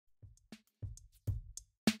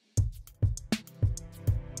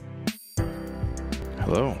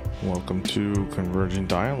Hello, welcome to Convergent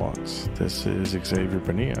Dialogues. This is Xavier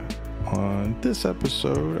Bonilla. On this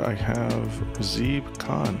episode, I have Razib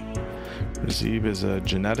Khan. Razib is a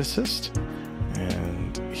geneticist,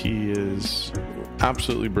 and he is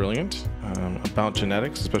absolutely brilliant about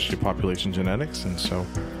genetics, especially population genetics. And so,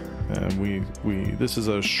 this is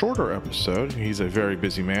a shorter episode. He's a very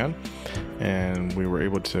busy man, and we were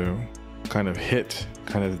able to kind of hit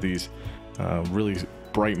these really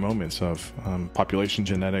bright moments of population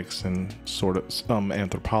genetics and sort of some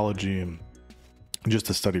anthropology and just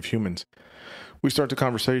the study of humans. We start the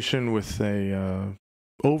conversation with a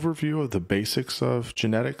overview of the basics of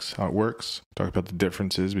genetics, how it works, talk about the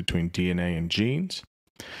differences between DNA and genes.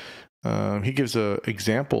 He gives an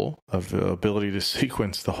example of the ability to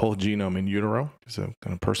sequence the whole genome in utero. It's a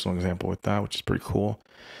kind of personal example with that, which is pretty cool.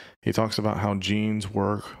 He talks about how genes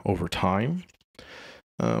work over time.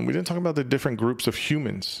 We didn't talk about the different groups of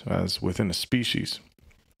humans as within a species,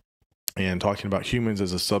 and talking about humans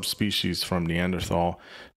as a subspecies from Neanderthal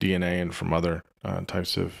DNA and from other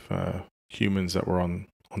types of humans that were on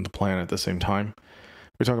the planet at the same time.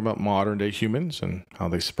 We talk about modern day humans and how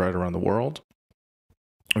they spread around the world.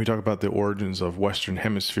 We talk about the origins of Western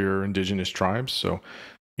Hemisphere Indigenous tribes. So,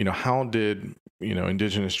 how did,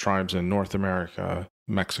 indigenous tribes in North America,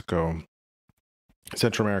 Mexico,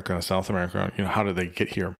 Central America, South America, how did they get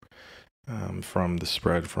here from the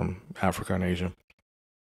spread from Africa and Asia?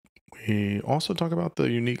 We also talk about the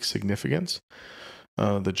unique significance,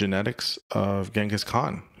 the genetics of Genghis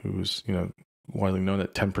Khan, who's, widely known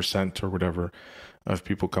that 10% or whatever of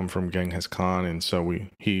people come from Genghis Khan. And so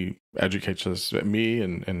he educates us, me,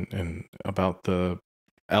 and about the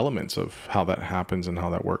elements of how that happens and how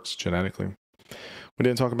that works genetically. We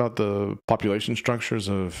didn't talk about the population structures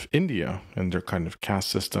of India and their kind of caste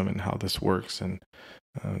system and how this works. And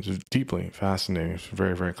it's deeply fascinating. It's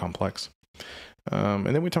very, very complex. And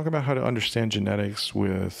then we talk about how to understand genetics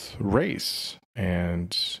with race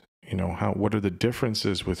and, what are the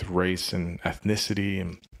differences with race and ethnicity.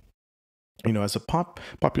 And, as a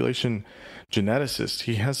population geneticist,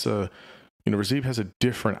 he has Razib has a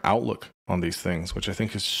different outlook on these things, which I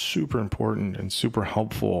think is super important and super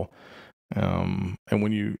helpful. And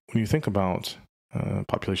when you think about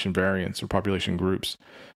population variants or population groups,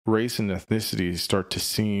 race and ethnicity start to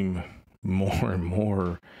seem more and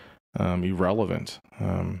more irrelevant.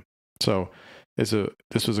 So this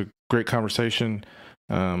was a great conversation.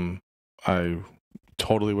 I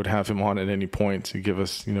totally would have him on at any point to give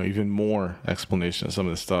us, even more explanation of some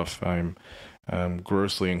of the stuff. I'm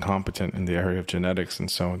grossly incompetent in the area of genetics, and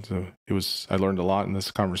so I learned a lot in this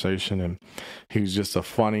conversation, and he was just a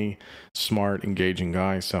funny, smart, engaging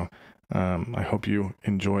guy. So I hope you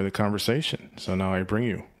enjoy the conversation. So now I bring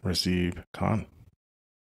you Razib Khan.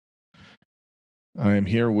 I am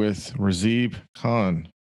here with Razib Khan.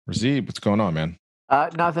 Razib, what's going on, man?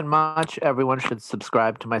 Nothing much. Everyone should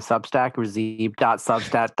subscribe to my Substack,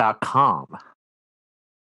 razib.substack.com.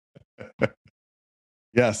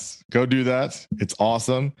 Yes, go do that. It's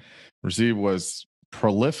awesome. Razib was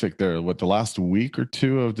prolific there. The last week or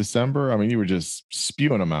two of December? I mean, you were just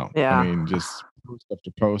spewing them out. Yeah. I mean, just post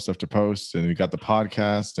after post after post, and you got the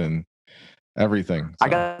podcast and everything. So, I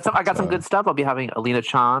got some good stuff. I'll be having Alina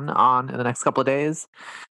Chan on in the next couple of days.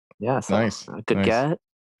 Yeah, so nice. Good get.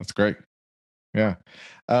 That's great. Yeah.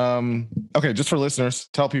 Okay, just for listeners,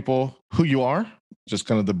 tell people who you are, just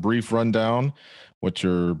kind of the brief rundown, what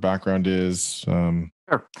your background is,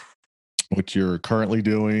 Sure. What you're currently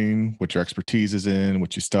doing, what your expertise is in,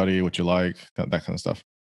 what you study, what you like, that kind of stuff.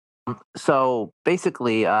 So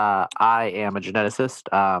basically, I am a geneticist.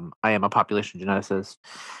 I am a population geneticist.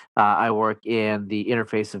 I work in the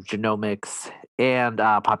interface of genomics and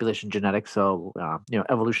population genetics. So,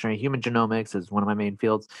 evolutionary human genomics is one of my main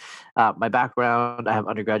fields. My background, I have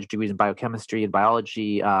undergraduate degrees in biochemistry and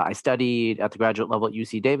biology. I studied at the graduate level at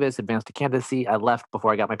UC Davis, advanced to candidacy. I left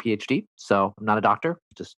before I got my PhD. So I'm not a doctor.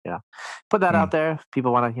 Just, put that out there. If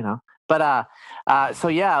people want to, But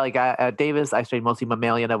at Davis, I studied mostly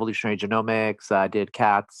mammalian evolutionary genomics. I did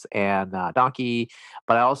cats and donkey,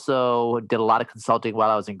 but I also did a lot of consulting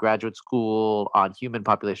while I was in graduate school on human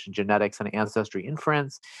population genetics and ancestry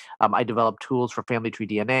inference. I developed tools for family tree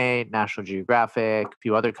DNA, National Geographic, a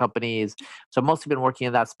few other companies. So I've mostly been working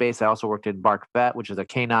in that space. I also worked in Bark Vet, which is a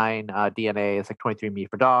canine DNA. It's like 23andMe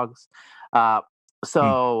for dogs.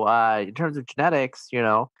 In terms of genetics,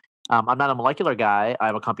 I'm not a molecular guy.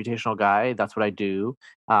 I'm a computational guy. That's what I do.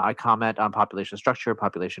 I comment on population structure,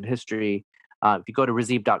 population history. If you go to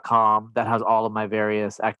razib.com, that has all of my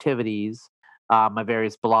various activities, my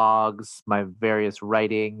various blogs, my various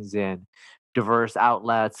writings in diverse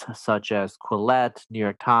outlets such as Quillette, New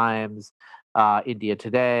York Times, India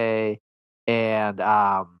Today, and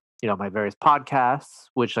my various podcasts,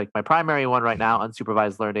 which like my primary one right now,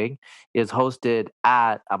 Unsupervised Learning, is hosted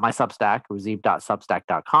at my Substack,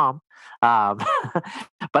 razib.substack.com. Um,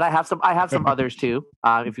 but I have some others too.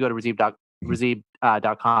 If you go to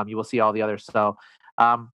razib.com, you will see all the others. So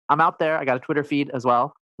I'm out there. I got a Twitter feed as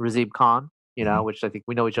well, Razib Khan, Mhm. which I think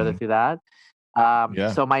we know each other Mhm. through that.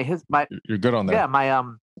 Yeah, So my you're good on yeah, there.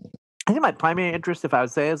 I think my primary interest, if I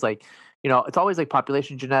would say, is like, it's always like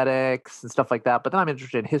population genetics and stuff like that. But then I'm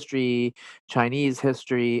interested in history, Chinese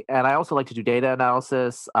history, and I also like to do data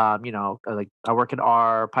analysis. Like I work in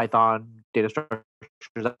R, Python, data structures,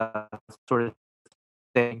 that sort of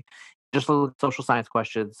thing. Just little social science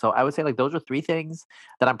questions. So I would say like those are three things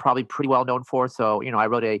that I'm probably pretty well known for. So I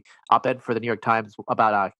wrote a op-ed for the New York Times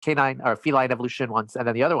about canine or feline evolution once, and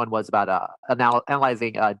then the other one was about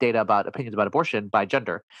analyzing data about opinions about abortion by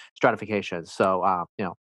gender stratification. So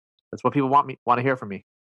that's what people want to hear from me.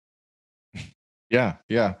 Yeah,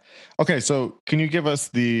 yeah. Okay, so can you give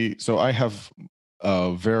us so I have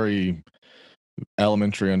a very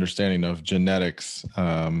elementary understanding of genetics,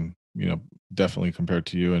 definitely compared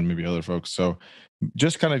to you and maybe other folks. So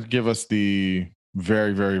just kind of give us the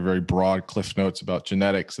very, very, very broad cliff notes about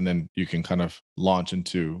genetics, and then you can kind of launch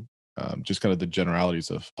into just kind of the generalities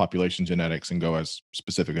of population genetics and go as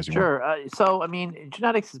specific as you want. Sure. So, I mean,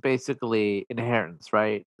 genetics is basically inheritance,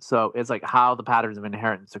 right? So it's like how the patterns of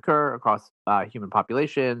inheritance occur across human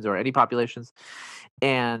populations or any populations.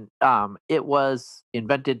 And it was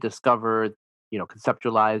invented, discovered,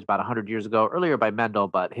 conceptualized about 100 years ago, earlier by Mendel,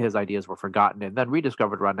 but his ideas were forgotten and then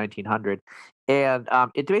rediscovered around 1900. And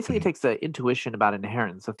it basically Mhm. takes the intuition about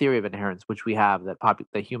inheritance, a theory of inheritance, which we have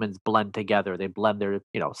that humans blend together. They blend their,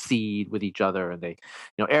 seed with each other, and they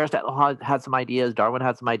Aristotle had some ideas, Darwin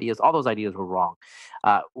had some ideas. All those ideas were wrong.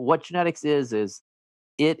 What genetics is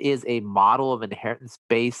it is a model of inheritance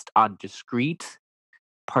based on discrete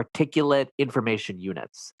particulate information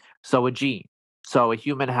units. So a gene. So a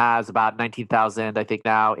human has about 19,000, I think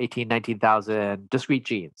now, 18, 19,000 discrete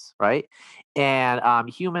genes, right? And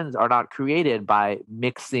humans are not created by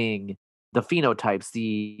mixing the phenotypes,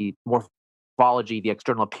 the morphology, the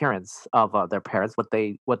external appearance of their parents.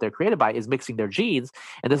 What they're created by is mixing their genes,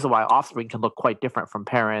 and this is why offspring can look quite different from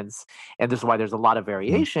parents, and this is why there's a lot of Mhm.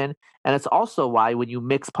 variation. And it's also why when you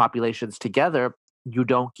mix populations together, you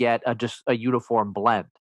don't get just a uniform blend,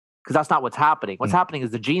 because that's not what's happening. What's Mhm. happening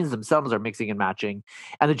is the genes themselves are mixing and matching,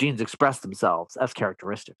 and the genes express themselves as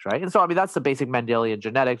characteristics, right? And so, I mean, that's the basic Mendelian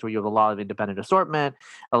genetics, where you have a law of independent assortment,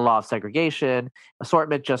 a law of segregation.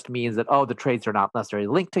 Assortment just means that, the traits are not necessarily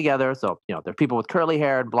linked together. So, there are people with curly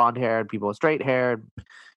hair and blonde hair, and people with straight hair,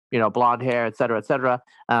 blonde hair, et cetera, et cetera.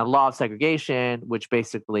 Law of segregation, which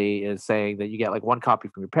basically is saying that you get like one copy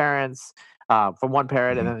from your parents, from one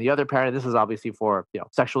parent, and Mhm. then the other parent. This is obviously for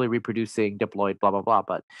sexually reproducing, diploid, blah blah blah.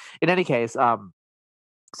 But in any case,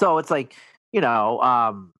 so it's like you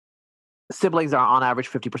know, siblings are on average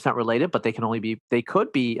 50% related, but they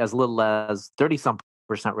could be as little as 30 some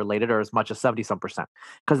percent related, or as much as 70 some percent,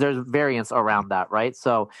 because there's variance around that, right?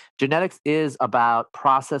 So genetics is about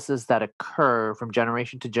processes that occur from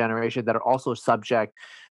generation to generation that are also subject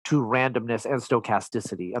to randomness and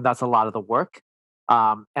stochasticity. And that's a lot of the work,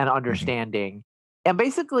 and Mhm. understanding. And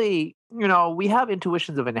basically, we have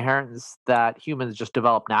intuitions of inheritance that humans just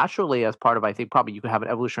develop naturally as part of, I think, probably you could have an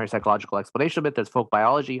evolutionary psychological explanation of it. There's folk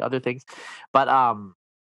biology, other things. But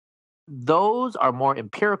those are more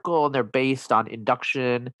empirical, and they're based on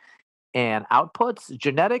induction and outputs.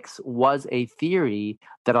 Genetics was a theory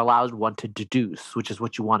that allows one to deduce, which is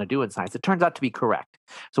what you want to do in science. It turns out to be correct.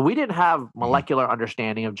 So we didn't have Mhm. molecular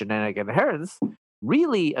understanding of genetic inheritance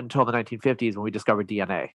really until the 1950s, when we discovered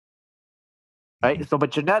DNA. Right. Mhm. So,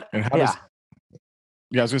 but And how yeah, does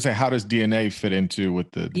yeah, I was gonna say, how does DNA fit into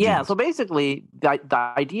with the yeah. So genes? basically, the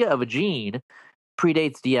idea of a gene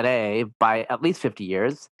predates DNA by at least 50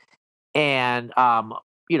 years. And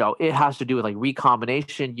it has to do with like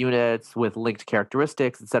recombination units with linked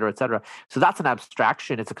characteristics, et cetera, et cetera. So that's an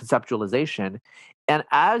abstraction, it's a conceptualization. And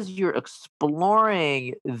as you're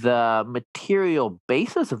exploring the material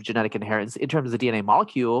basis of genetic inheritance in terms of the DNA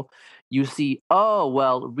molecule, you see, oh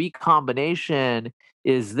well, recombination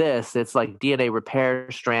is this. It's like DNA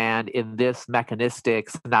repair strand in this mechanistic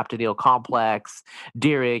synaptoneal complex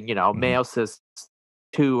during Mhm. meiosis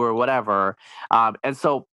 2 or whatever. And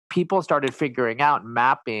so people started figuring out,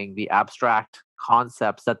 mapping the abstract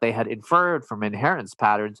concepts that they had inferred from inheritance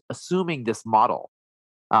patterns, assuming this model,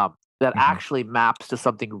 that Mhm. actually maps to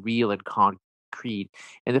something real and concrete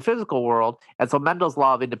in the physical world. And so Mendel's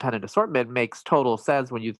law of independent assortment makes total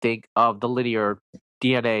sense when you think of the linear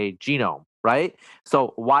DNA genome. right?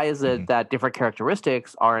 So why is Hmm. it that different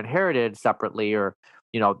characteristics are inherited separately, or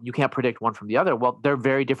you can't predict one from the other? Well, they're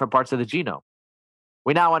very different parts of the genome.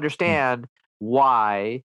 We now understand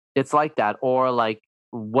why it's like that. Or like,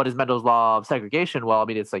 what is Mendel's law of segregation? Well, I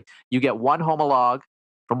mean, it's like you get one homolog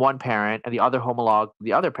from one parent and the other homolog from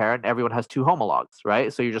the other parent. Everyone has two homologs,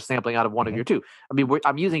 right? So you're just sampling out of one of Hmm. your two. I mean,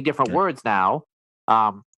 I'm using different Right. words now,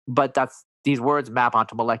 but these words map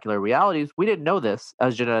onto molecular realities. We didn't know this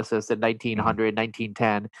as geneticists in Hmm. 1900,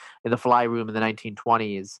 1910, in the fly room in the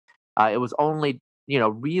 1920s. It was only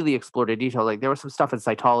really explored in detail. Like there was some stuff in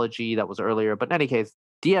cytology that was earlier, but in any case,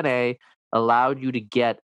 DNA allowed you to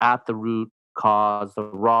get at the root cause, the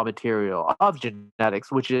raw material of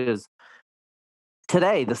genetics, which is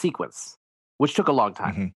today the sequence, which took a long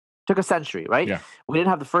time. Hmm. Took a century, right? Yeah. We didn't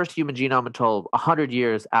have the first human genome until 100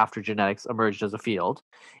 years after genetics emerged as a field.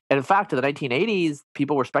 And in fact, in the 1980s,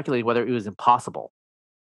 people were speculating whether it was impossible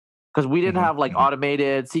because we didn't Hmm. have like Hmm.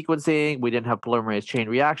 automated sequencing, we didn't have polymerase chain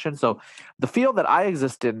reaction. So the field that I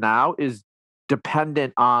exist in now is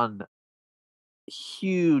dependent on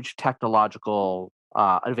huge technological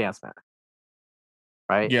advancement,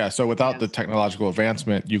 right? Yeah. So without the And technological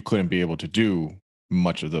advancement, you couldn't be able to do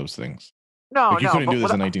much of those things. no, Like you no, couldn't do but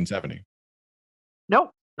this what? in 1970.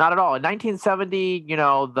 Nope, not at all. In 1970,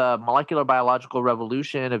 the molecular biological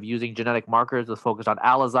revolution of using genetic markers was focused on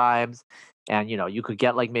allozymes. And, you could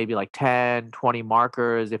get like maybe like 10, 20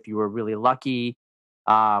 markers if you were really lucky.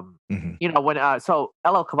 Hmm. So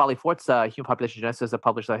L.L. Cavalli Forza, human population geneticist, that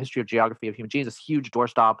published a history of geography of human genes, this huge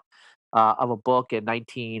doorstop of a book in I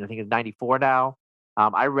think it's 94 now.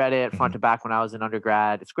 I read it front Hmm. to back when I was in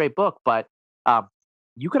undergrad. It's a great book, but um,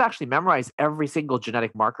 you could actually memorize every single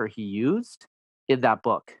genetic marker he used in that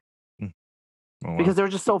book Oh because wow. there were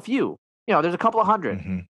just so few. There's a couple of hundred.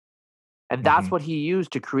 Hmm. And that's Hmm. what he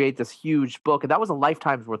used to create this huge book. And that was a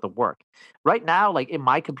lifetime's worth of work. Right now, like in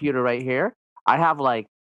my computer right here, I have like,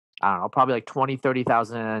 I don't know, probably like 20,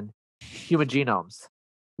 30,000 human genomes.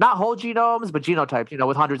 Not whole genomes, but genotypes,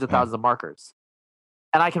 with hundreds of Uh, thousands of markers.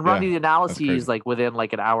 And I can run yeah. these That's analyses crazy. like within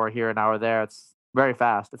like an hour here, an hour there. It's very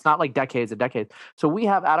fast. It's not like decades and decades. So we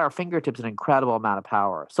have at our fingertips an incredible amount of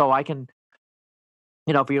power. So I can,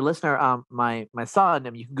 for your listener, my son,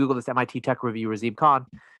 you can Google this MIT Tech Review, Razib Khan.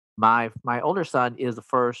 My older son is the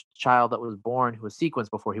first child that was born who was sequenced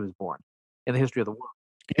before he was born in the history of the world.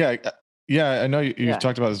 Yeah. Yeah. I know you've Yeah.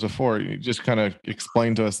 talked about this before. You just kind of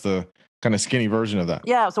explained to us the kind of skinny version of that.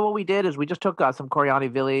 Yeah. So what we did is we just took some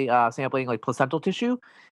Coriani villi sampling, like placental tissue,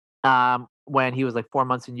 when he was like 4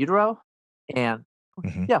 months in utero, and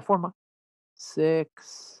Hmm. yeah, 4 months,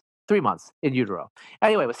 3 months in utero.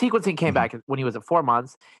 Anyway, the sequencing came Hmm. back when he was at 4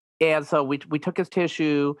 months, and so we took his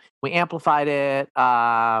tissue, we amplified it,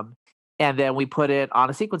 and then we put it on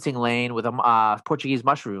a sequencing lane with a Portuguese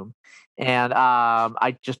mushroom, and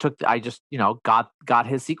I just got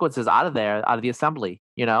his sequences out of there, out of the assembly.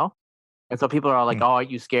 And so people are like, "Oh, aren't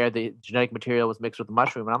you scared the genetic material was mixed with the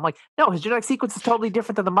mushroom?" And I'm like, "No, his genetic sequence is totally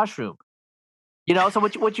different than the mushroom." So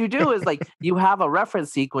what you do is like you have a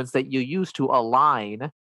reference sequence that you use to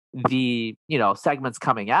align the segments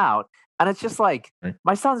coming out, and it's just like Right.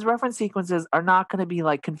 my son's reference sequences are not going to be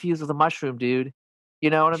like confused with a mushroom, dude. You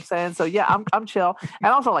know what I'm saying? So yeah, I'm chill.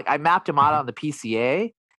 And also like I mapped him out Hmm. on the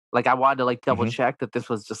PCA. Like I wanted to like double Hmm. check that this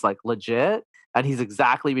was just like legit, and he's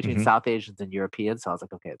exactly between Hmm. South Asians and Europeans. So I was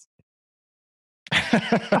like, okay, it's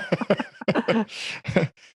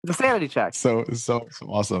a sanity check. So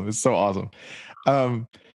awesome. It's so awesome. Um,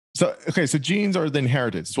 so okay, so genes are the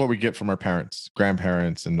inherited. It's what we get from our parents,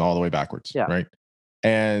 grandparents, and all the way backwards, Yeah. right?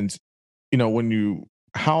 And when you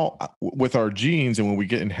how with our genes and when we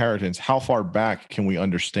get inheritance, how far back can we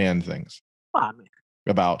understand things Well, I mean,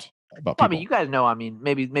 about about you people? guys know. I mean,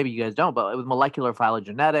 maybe you guys don't, but with molecular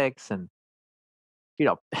phylogenetics, and you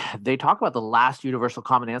know, they talk about the last universal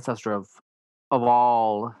common ancestor of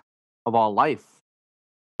all of all life,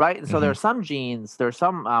 right? And so there Hmm. are some genes, there are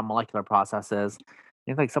some molecular processes, I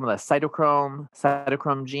think like some of the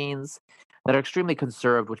cytochrome genes that are extremely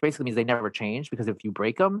conserved, which basically means they never change because if you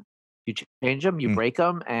break them, you change them, you break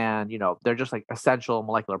them, and they're just like essential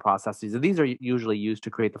molecular processes. And these are usually used to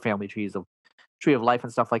create the family tree of life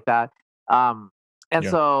and stuff like that. Um, and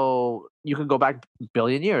Yeah. so you can go back a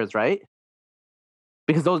billion years, right?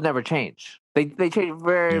 Because those never change. They change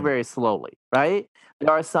very, Yeah. very slowly, right? There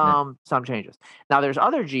are Right. some changes. Now there's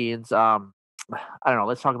other genes, I don't know,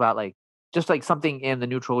 let's talk about like just like something in the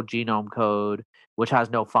neutral genome code which has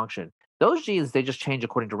no function. Those genes, they just change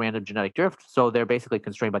according to random genetic drift, so they're basically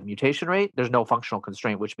constrained by the mutation rate. There's no functional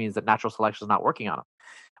constraint, which means that natural selection is not working on them.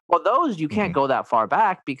 Well, those you can't Hmm. go that far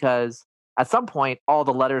back because at some point all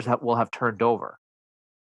the letters will have turned over.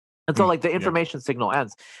 And so like the Yeah. information signal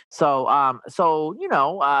ends. So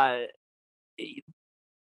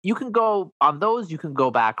you can go on those. You can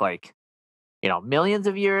go back like millions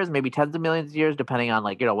of years, maybe tens of millions of years, depending on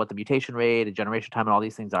like what the mutation rate and generation time and all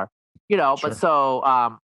these things are. But Sure. so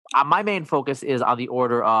my main focus is on the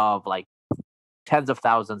order of like tens of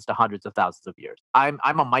thousands to hundreds of thousands of years. I'm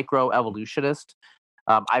a microevolutionist.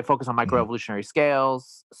 I focus on Hmm. microevolutionary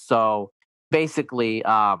scales. So basically,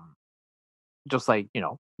 just like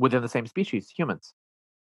within the same species, humans.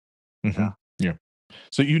 Hmm. Yeah. Yeah.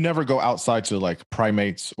 So you never go outside to like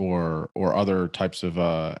primates or other types of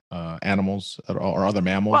animals or other Well, I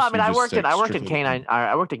mammals. mean, You just stick I worked in strictly to canine. humans.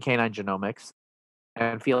 I worked in canine genomics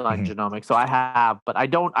and feline Hmm. genomics. So I have, but I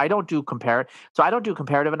don't do compare. So I don't do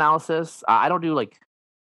comparative analysis. I don't do like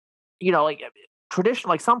like traditional.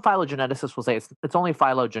 Like some phylogeneticists will say it's only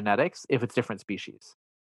phylogenetics if it's different species.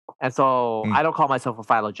 And so Mm. I don't call myself a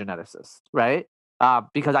phylogeneticist, right?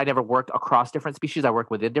 Because I never worked across different species. I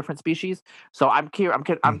work within different species. So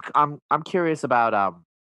Mm. I'm curious about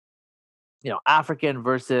African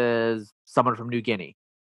versus someone from New Guinea.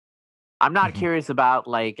 I'm not Hmm. curious about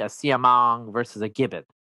like a Siamang versus a gibbon.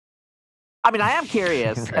 I mean, I am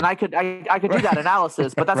curious, and Right. I could do that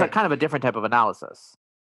analysis, but that's a Right. kind of a different type of analysis.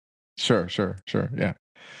 Sure. Sure. Sure. Yeah.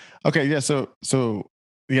 Okay. Yeah. So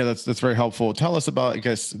yeah, that's very helpful. Tell us about, I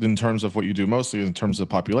guess, in terms of what you do, mostly in terms of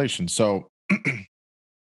population. So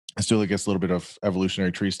let's do, I guess, a little bit of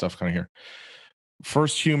evolutionary tree stuff kind of here.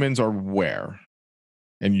 First humans are where,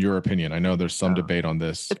 in your opinion? I know there's some Uh, debate on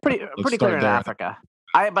this, it's but let's pretty clear start in there. Africa.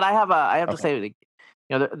 I have to Okay. say,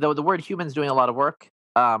 like, the word humans doing a lot of work.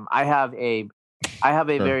 I have a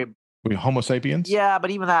Sure. very We Homo sapiens. yeah, but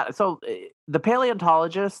even that. So the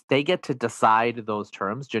paleontologists they get to decide those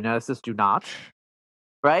terms. Geneticists do not,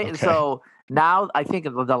 right? And Okay. so now I think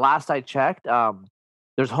the last I checked,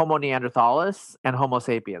 there's Homo neanderthalis and Homo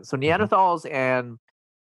sapiens. So Hmm. Neanderthals and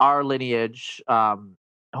our lineage,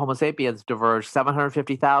 Homo sapiens, diverged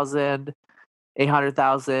 750,000,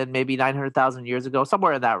 800,000, maybe 900,000 years ago,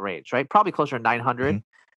 somewhere in that range, right? Probably closer to 900. Hmm.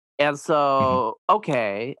 And Hmm. so,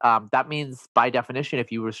 okay, that means by definition,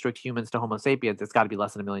 if you restrict humans to Homo sapiens, it's got to be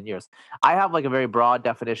less than a million years. I have like a very broad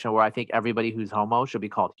definition where I think everybody who's Homo should be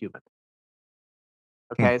called human.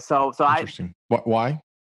 Hmm. Okay, so Interesting. What? Why?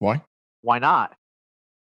 Why? why not?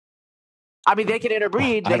 I mean, they can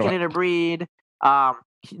interbreed. I They can don't. interbreed. Mhm.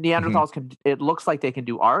 Neanderthals can. It looks like they can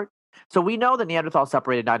do art. So we know that Neanderthals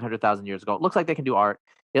separated 900,000 years ago. It looks like they can do art.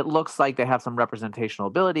 It looks like they have some representational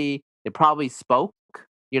ability. They probably spoke.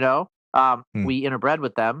 You know, Mm. we interbred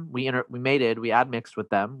with them. We mated. We admixed with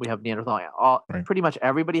them. We have Neanderthal. Right. Pretty much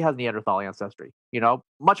everybody has Neanderthal ancestry.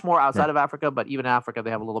 Much more outside Right. of Africa, but even in Africa they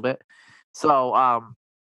have a little bit. So I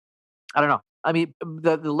don't know. I mean,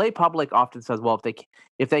 the lay public often says, well,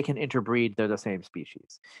 if they can interbreed, they're the same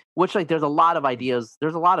species. Which like there's a lot of ideas.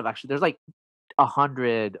 There's a lot of actually there's like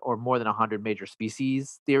 100 or more than 100 major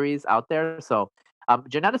species theories out there. So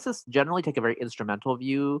geneticists generally take a very instrumental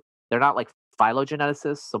view. They're not like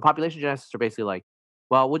phylogeneticists. So population geneticists are basically like,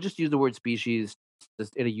 well, we'll just use the word species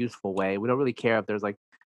just in a useful way. We don't really care if there's like,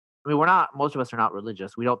 I mean, we're not. Most of us are not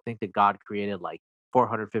religious. We don't think that God created like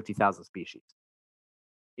 450,000 species.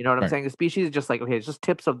 You know what I'm Right. saying? The species is just like, okay, it's just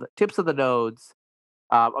tips of the nodes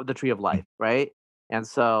of the tree of Mm. life, right? And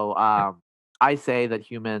so Right. I say that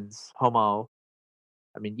humans, Homo,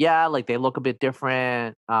 I mean, yeah, like they look a bit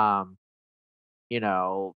different. They're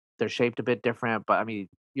shaped a bit different, but I mean,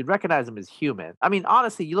 you'd recognize them as human. I mean,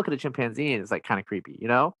 honestly, you look at a chimpanzee and it's like kind of creepy, you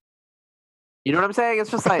know? You know what I'm saying?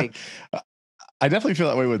 It's just like, I definitely feel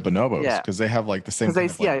that way with bonobos yeah, because they have like the same because kind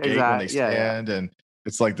of yeah, like gait when they exactly, yeah, stand, and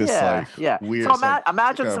it's like this yeah, like yeah. weird. So It's like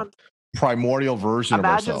a primordial version of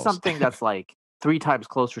imagine ourselves. something that's like 3 times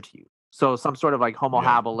closer to you. So some sort of like Homo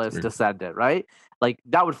Yeah, it's habilis weird. descendant, right? Like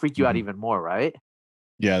that would freak you out Mhm. even more, right?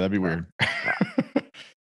 Yeah, that'd be Yeah, weird. yeah.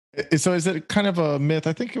 So is it kind of a myth?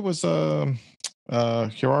 I think it was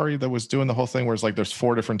Hirari that was doing the whole thing where it's like there's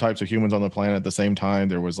four different types of humans on the planet at the same time.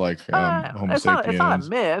 There was like Homo It's not a sapiens.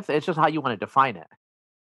 myth. It's just how you want to define it.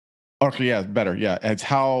 Okay, yeah, better. Yeah, it's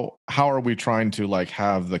how are we trying to like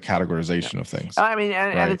have the Yeah. categorization of things, I mean,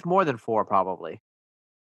 and right? it's more than 4 probably.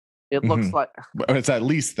 It Hmm. looks like But it's at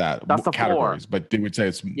least that that's the floor. categories, but they would say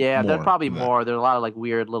it's Yeah, there's more probably than that. more. There's a lot of like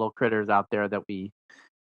weird little critters out there that we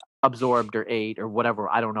absorbed or ate or whatever.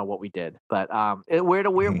 I don't know what we did, but Hmm.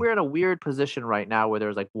 we're in a weird position right now where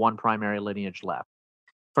there's like one primary lineage left.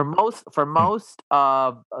 For Hmm. most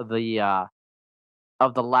of the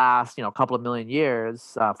last couple of million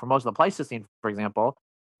years, for most of the Pleistocene, for example,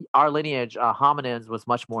 our lineage, hominins, was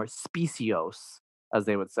much more speciose, as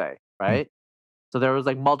they would say, Hmm. right? So there was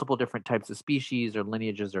like multiple different types of species or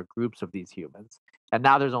lineages or groups of these humans, and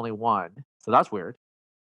now there's only one. So that's weird.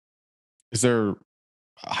 Is there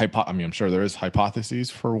I mean, I'm sure there is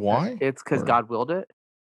hypotheses for why, It's because or God willed it.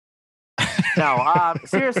 No,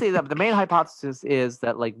 seriously, the main hypothesis is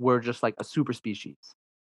that like we're just like a super species.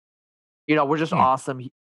 We're just Hmm, awesome.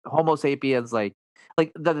 Homo sapiens, like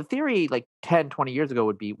the theory like 10, 20 years ago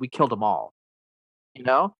would be we killed them all.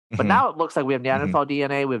 But mhm, now it looks like we have mhm, Neanderthal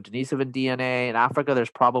DNA, we have Denisovan DNA. In Africa,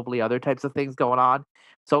 there's probably other types of things going on.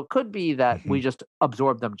 So it could be that we mhm, just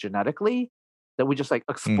absorbed them genetically, that we just like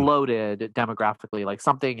mm, exploded demographically, like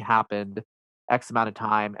something happened X amount of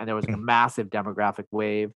time, and there was like a mm. massive demographic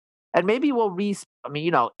wave. And maybe we'll I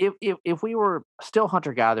mean, if we were still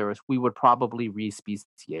hunter gatherers, we would probably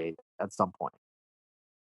respeciate at some point.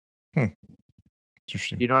 Hmm,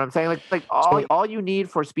 interesting. You know what I'm saying? Like all So, all you need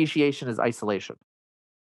for speciation is isolation.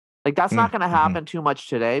 Like, that's not mm, gonna mhm, happen too much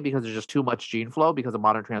today because there's just too much gene flow because of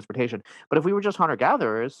modern transportation. But if we were just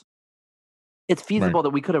hunter-gatherers, it's right. feasible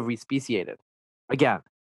that we could have respeciated again,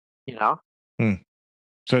 you know? Mm.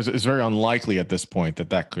 So it's very unlikely at this point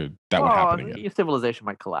that would happen Well, again. your civilization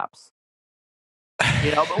might collapse,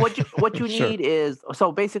 but what you Sure. need is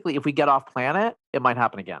so basically, if we get off planet, it might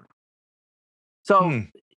happen again. So, Hmm,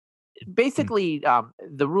 mm, basically,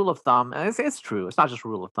 the rule of thumb and it's true, it's not just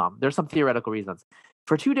rule of thumb, there's some theoretical reasons.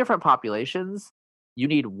 For 2 different populations, you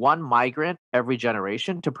need 1 migrant every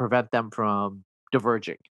generation to prevent them from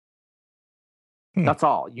diverging. hmm, That's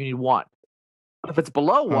all. You need 1. If it's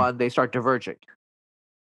below huh, 1, they start diverging.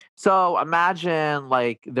 So imagine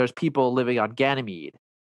like there's people living on Ganymede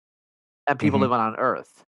and people mhm, living on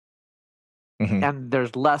Earth, mhm, and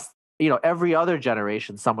there's less, every other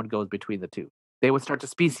generation, someone goes between the 2. They would start to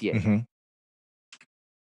speciate. mhm.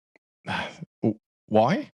 W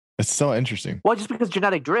Why? It's so interesting. Well, just because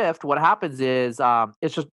genetic drift, what happens is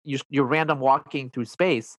it's just you're random walking through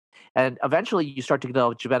space, and eventually you start to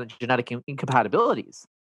develop genetic incompatibilities.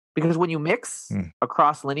 Because when you mix Mm,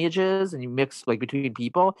 across lineages and you mix like between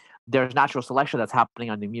people, there's natural selection that's happening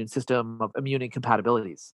on the immune system of immune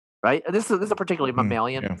incompatibilities, right? And this is a particularly mm,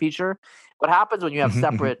 mammalian yeah. feature. What happens when you have Mhm,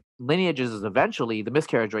 mhm, separate lineages is eventually the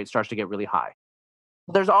miscarriage rate starts to get really high.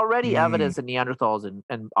 There's already mm, evidence in Neanderthals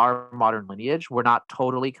and our modern lineage. We're not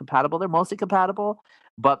totally compatible. They're mostly compatible,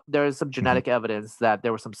 but there's some mhm, genetic evidence that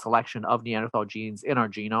there was some selection of Neanderthal genes in our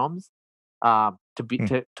genomes to be mm,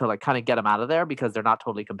 to like kind of get them out of there because they're not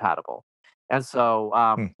totally compatible. And so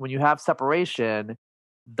mm, when you have separation,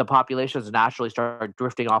 the populations naturally start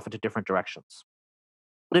drifting off into different directions.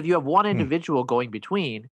 But if you have one mm. individual going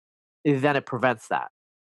between, then it prevents that.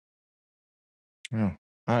 Yeah.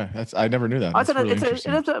 I never knew that. That's really It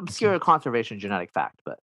interesting. is an It's a obscure conservation genetic fact,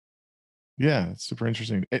 but Yeah, it's super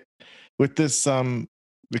interesting. With this,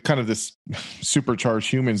 the kind of this supercharged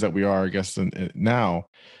humans that we are, I guess, now,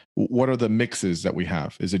 what are the mixes that we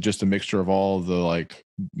have? Is it just a mixture of all the like,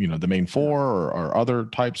 the main yeah. four, or other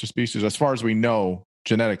types of species? As far as we know,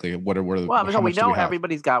 genetically, Well, so how we much do know we have?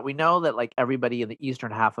 we know that like everybody in the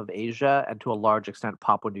eastern half of Asia and to a large extent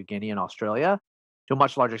Papua New Guinea and Australia, to a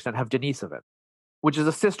much larger extent, have Denisovan, which is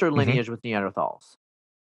a sister Hmm, lineage with Neanderthals,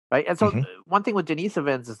 right? And so hmm, one thing with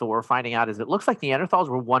Denisovans is that we're finding out is it looks like Neanderthals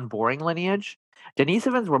were one boring lineage.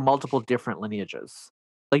 Denisovans were multiple different lineages,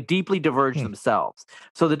 like deeply diverged hmm, themselves.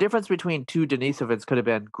 So the difference between 2 Denisovans could have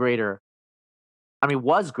been greater. I mean,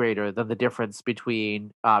 was greater than the difference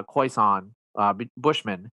between Khoisan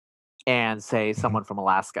Bushman and say hmm, someone from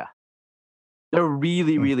Alaska. They're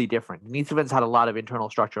really, hmm, really different. Denisovans had a lot of internal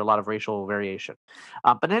structure, a lot of racial variation.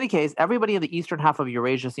 But in any case, everybody in the eastern half of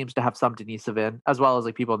Eurasia seems to have some Denisovan, as well as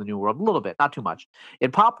like people in the New World, a little bit, not too much.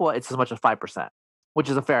 In Papua, it's as much as 5%, which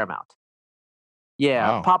is a fair amount.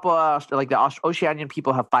 Yeah, wow. Papua, like the Oceanian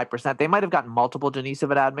people have 5%. They might have gotten multiple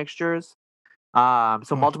Denisovan admixtures.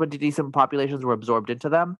 So Huh. multiple Denisovan populations were absorbed into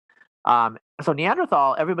them. So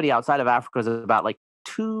Neanderthal, everybody outside of Africa is about like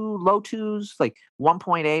low twos, like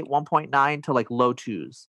 1.8, 1.9 to like low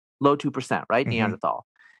twos, low 2%, right? Hmm, Neanderthal.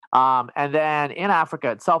 And then in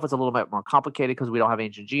Africa itself, it's a little bit more complicated because we don't have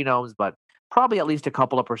ancient genomes, but probably at least a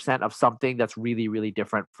couple of percent of something that's really, really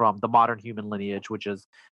different from the modern human lineage, which is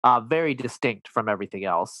very distinct from everything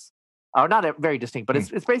else. Or not very distinct, but hmm,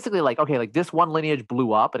 it's basically like, okay, like this one lineage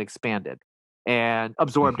blew up and expanded and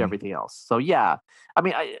absorbed hmm. everything else. So yeah, I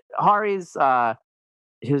mean, Hari's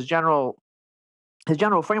his general his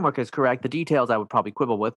general framework is correct. The details I would probably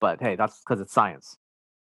quibble with, but hey, that's because it's science.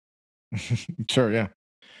 Sure, yeah.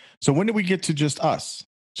 So when did we get to just us,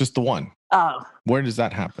 just the one? Uh, Where does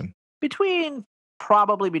that happen?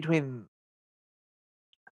 probably between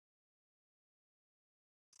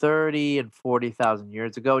 30 and 40,000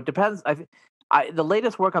 years ago. It depends. the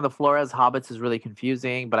latest work on the Flores hobbits is really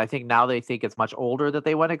confusing, but I think now they think it's much older that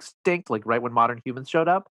they went extinct, like right when modern humans showed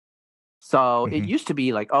up. So it Hmm. used to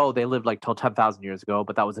be like, oh, they lived like till 10,000 years ago,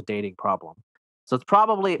 but that was a dating problem. So it's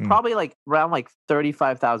probably like around like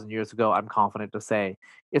 35,000 years ago. I'm confident to say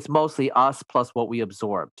it's mostly us plus what we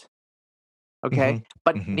absorbed. Hmm. Okay,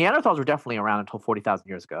 but Hmm. Neanderthals were definitely around until 40,000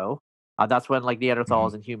 years ago. That's when like Hmm.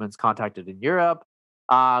 Neanderthals and humans contacted in Europe,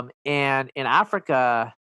 and in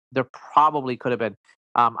Africa, there probably could have been.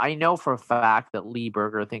 I know for a fact that Lee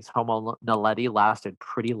Berger thinks Homo naledi lasted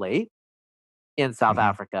pretty late in South Hmm.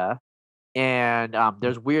 Africa, and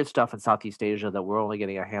there's weird stuff in Southeast Asia that we're only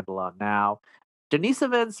getting a handle on now.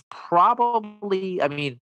 Denisovans probably, I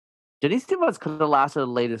mean, Denisovans could have lasted as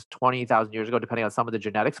late as 20,000 years ago, depending on some of the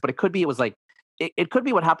genetics, but it was like, it could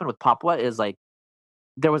be what happened with Papua is like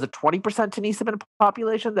there was a 20% Denisovan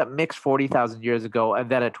population that mixed 40,000 years ago. And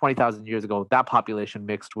then at 20,000 years ago, that population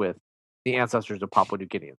mixed with the ancestors of Papua New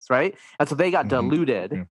Guineans, right? And so they got Hmm.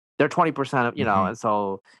 diluted. Yeah. They're 20% of, Hmm. and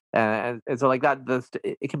so, and so like that,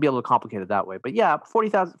 it can be a little complicated that way. But yeah,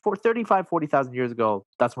 40,000, 35, 40,000 years ago,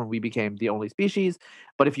 that's when we became the only species.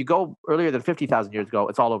 But if you go earlier than 50,000 years ago,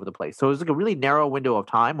 it's all over the place. So it was like a really narrow window of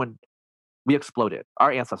time when we exploded.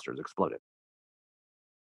 Our ancestors exploded.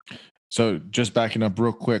 So just backing up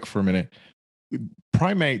real quick for a minute,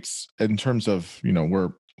 primates in terms of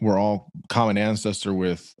we're all common ancestor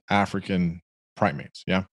with African primates,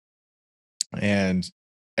 yeah, and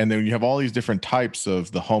then you have all these different types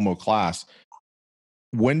of the Homo class.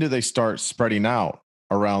 When do they start spreading out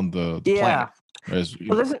around the planet? Yeah. As,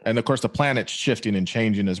 So this is, and of course, the planet's shifting and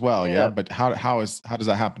changing as well, yeah. yeah. But how does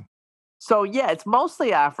that happen? So yeah, it's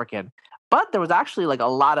mostly African, but there was actually like a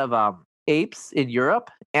lot of apes in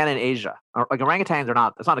Europe and in Asia. Like orangutans are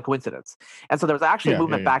not. It's not a coincidence. And so there was actually Yeah, yeah,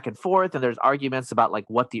 movement yeah. back and forth, and there's arguments about like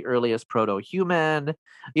what the earliest proto-human.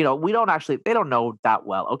 We don't actually. They don't know that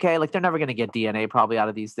well. Okay, like they're never going to get DNA probably out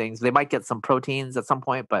of these things. They might get some proteins at some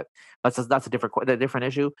point, but that's a different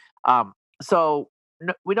issue. So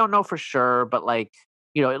we don't know for sure, but like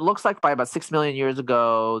it looks like by about 6 million years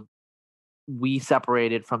ago we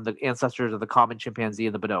separated from the ancestors of the common chimpanzee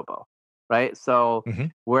and the bonobo, right? So Hmm.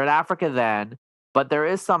 we're in Africa then, but there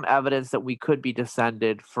is some evidence that we could be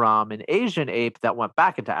descended from an Asian ape that went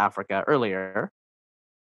back into Africa earlier.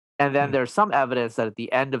 And then there's some evidence that at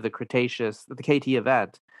the end of the Cretaceous, the KT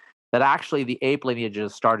event, that actually the ape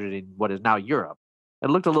lineages started in what is now Europe. It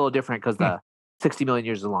looked a little different because the 60 million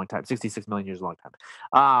years is a long time, 66 million years is a long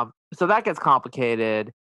time. So that gets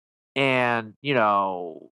complicated, and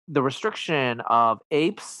the restriction of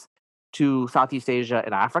apes to Southeast Asia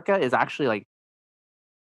and Africa is actually like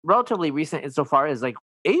relatively recent insofar as like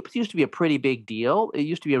apes used to be a pretty big deal. It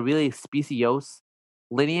used to be a really speciose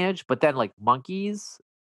lineage, but then like monkeys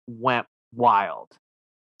went wild.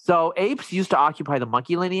 So apes used to occupy the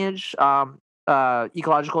monkey lineage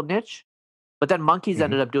ecological niche, but then monkeys Hmm.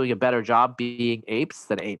 ended up doing a better job being apes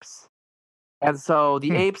than apes. And so the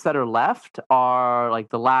Hmm. apes that are left are like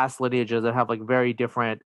the last lineages that have like very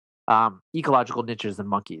different ecological niches than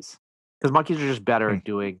monkeys, because monkeys are just better Hmm. at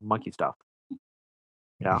doing monkey stuff.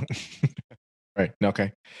 Yeah. Right.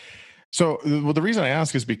 Okay. So, well, the reason I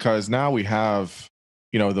ask is because now we have,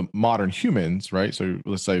 the modern humans, right? So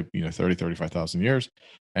let's say, 30, 35,000 years.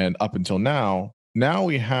 And up until now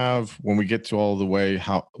we have, when we get to all the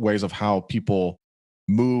ways of how people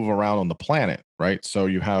move around on the planet, right? So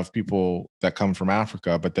you have people that come from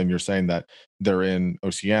Africa, but then you're saying that they're in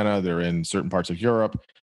Oceania, they're in certain parts of Europe.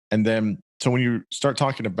 And then, so when you start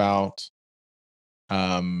talking about,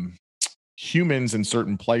 um, humans in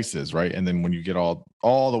certain places, right? And then when you get all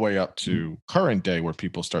the way up to current day where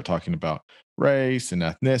people start talking about race and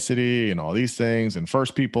ethnicity and all these things and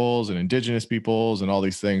first peoples and indigenous peoples and all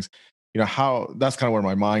these things, how that's kind of where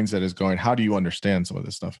my mindset is going. How do you understand some of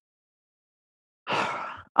this stuff?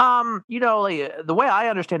 Like the way I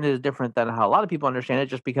understand it is different than how a lot of people understand it,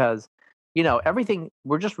 just because, everything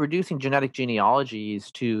we're just reducing genetic genealogies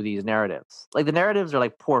to these narratives. Like the narratives are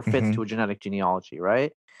like poor fits Hmm. to a genetic genealogy,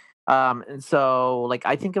 right? And so like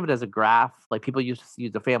I think of it as a graph. Like people used to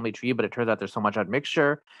use the family tree, but it turns out there's so much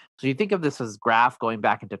admixture. So you think of this as graph going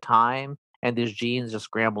back into time, and these genes just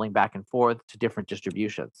scrambling back and forth to different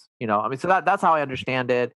distributions. I mean, so that's how I understand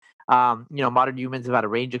it. Modern humans have had a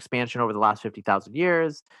range expansion over the last 50,000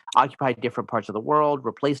 years, occupied different parts of the world,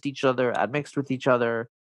 replaced each other, admixed with each other.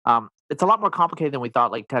 It's a lot more complicated than we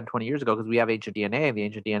thought like 10, 20 years ago, because we have ancient DNA, and the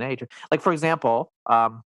ancient DNA. Like, for example,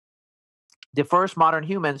 the first modern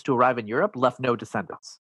humans to arrive in Europe left no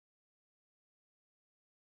descendants.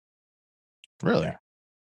 Really? Yeah.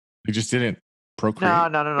 They just didn't No,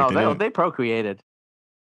 procreate? no, no, Like no. they They didn't. they procreated.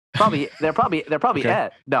 they're probably Okay.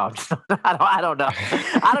 it. No, I don't know.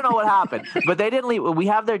 I don't know what happened, but they didn't leave. We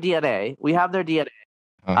have their DNA. We have their DNA.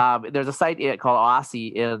 Huh? There's a site called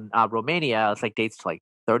Oasi in Romania. It's like dates to like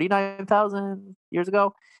 39,000 years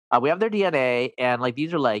ago. We have their DNA, and like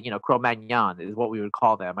these are like Cro-Magnon is what we would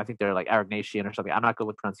call them. I think they're like Aurignacian or something. I'm not good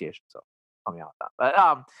with pronunciation, so help me out with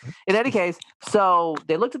that. But in any case, so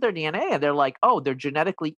they looked at their DNA and they're like, oh, they're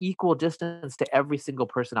genetically equal distance to every single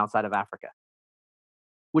person outside of Africa.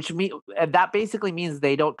 And that basically means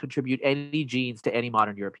they don't contribute any genes to any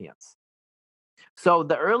modern Europeans. So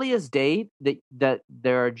the earliest date that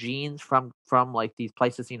there are genes from like these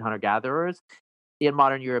Pleistocene hunter gatherers in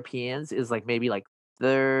modern Europeans is like maybe like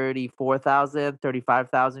 34,000,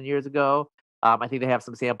 35,000 years ago. I think they have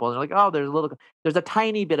some samples. And they're like, oh, there's a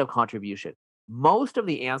tiny bit of contribution. Most of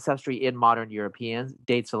the ancestry in modern Europeans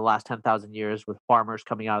dates to the last 10,000 years with farmers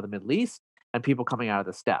coming out of the Middle East and people coming out of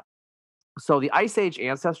the steppe. So the Ice Age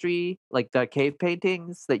ancestry, like the cave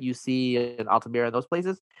paintings that you see in Altamira and those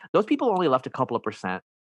places, those people only left a couple of percent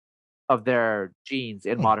of their genes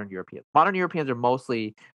in Hmm. modern Europeans. Modern Europeans are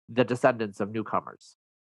mostly the descendants of newcomers.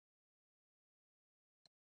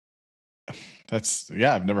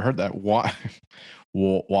 I've never heard that. Why?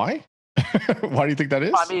 Why? Why do you think that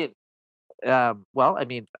I is? mean, I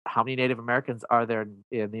mean, how many Native Americans are there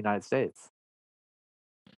in the United States?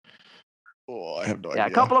 Oh, I have no Yeah, a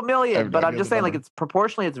idea. couple of I million, have no but I'm idea just the saying, like, number. it's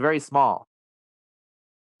proportionally, it's very small.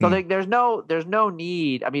 So Hmm. like, there's no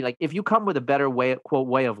need. I mean, like, if you come with a better way, quote,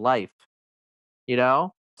 way of life, you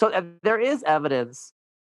know. So there is evidence.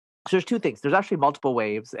 So there's two things. There's actually multiple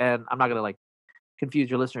waves, and I'm not gonna like confuse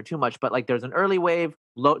your listener too much, but like there's an early wave,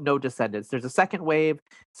 no descendants. There's a second wave.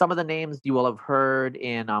 Some of the names you will have heard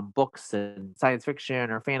in books and science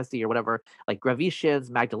fiction or fantasy or whatever, like Gravitians,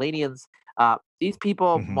 Magdalenians. These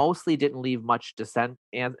people Mm-hmm. mostly didn't leave much descent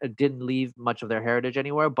and didn't leave much of their heritage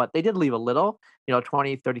anywhere, but they did leave a little,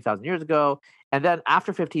 20, 30,000 years ago. And then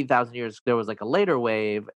after 15,000 years, there was like a later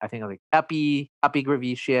wave, I think like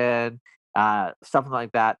Epigravitian, something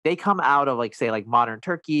like that. They come out of like, say, like modern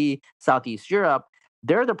Turkey, Southeast Europe.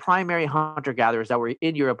 They're the primary hunter gatherers that were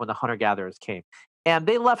in Europe when the hunter gatherers came. And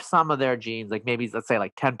they left some of their genes, like maybe let's say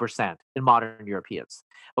like 10% in modern Europeans.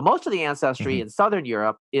 But most of the Mm-hmm. ancestry in Southern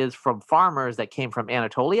Europe is from farmers that came from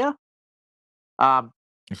Anatolia, um,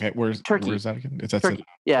 Okay, where's Turkey, that again? That's in Turkey.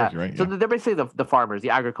 Yeah. Turkey, right? So Yeah. they're basically the farmers, the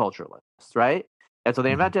agriculturalists, right? And so they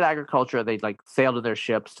Mm-hmm. invented agriculture. They like sailed in their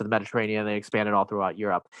ships to the Mediterranean. They expanded all throughout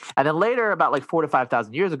Europe. And then later, about like 4 to 5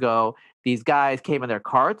 thousand years ago, these guys came in their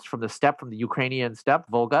carts from the steppe, from the Ukrainian steppe,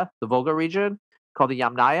 the Volga region, called the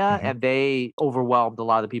Yamnaya, Mm-hmm. and they overwhelmed a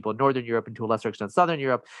lot of the people in Northern Europe and to a lesser extent Southern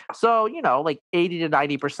Europe. So, like 80 to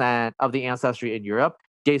 90% of the ancestry in Europe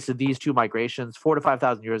dates to these two migrations 4 to 5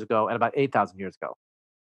 thousand years ago and about 8,000 years ago.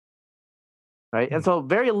 Right. And so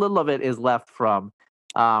very little of it is left from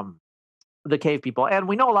um, the cave people. And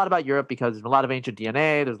we know a lot about Europe because there's a lot of ancient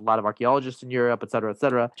DNA, there's a lot of archaeologists in Europe, et cetera, et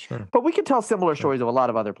cetera. Sure. But we can tell similar Sure. stories of a lot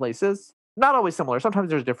of other places. Not always similar. Sometimes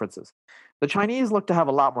there's differences. The Chinese look to have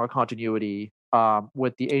a lot more continuity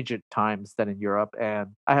with the ancient times than in Europe.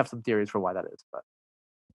 And I have some theories for why that is. But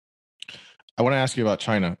I want to ask you about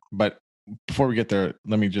China, but before we get there,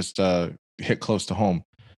 let me just hit close to home.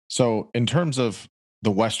 So, in terms of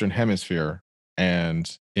the Western Hemisphere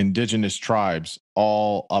and indigenous tribes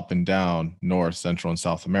all up and down North, Central, and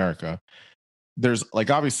South America, there's like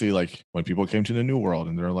obviously like when people came to the New World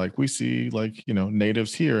and they're like, we see like,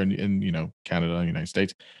 natives here in Canada and United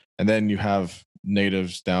States. And then you have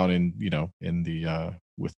natives down in, in the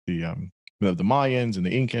with the Mayans and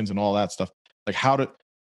the Incans and all that stuff. Like how did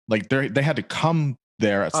like they had to come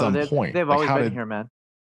there at oh, some point. they've Like always how been did here, man.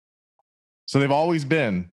 so they've always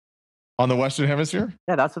been on the Western Hemisphere?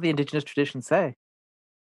 Yeah, that's what the indigenous traditions say.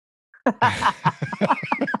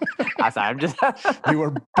 Sorry, I'm just. They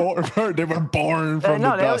were born they were born from the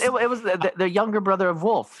No, dust. it was the younger brother of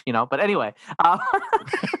Wolf, But anyway,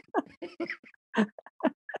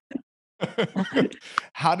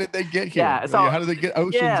 How did they get here? yeah. Like, So how did they get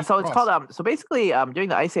oceans yeah, so it's called across? so basically during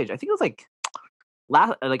the Ice Age, I think it was like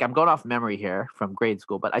last like I'm going off memory here from grade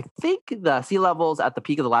school, but I think the sea levels at the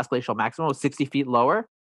peak of the last glacial maximum was 60 feet lower,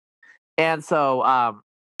 and so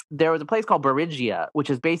there was a place called Beringia, which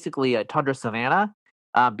is basically a tundra savanna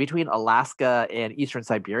between Alaska and eastern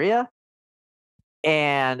Siberia.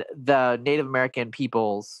 And the Native American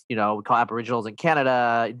peoples, we call Aboriginals in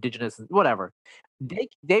Canada, Indigenous, whatever.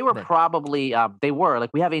 They were Right. probably they were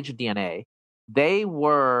like we have ancient DNA. They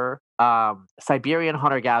were Siberian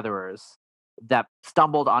hunter gatherers that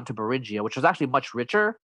stumbled onto Beringia, which was actually much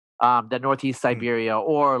richer. the Northeast Siberia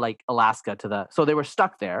or like Alaska to the. So they were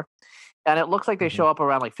stuck there, and it looks like they Mhm. show up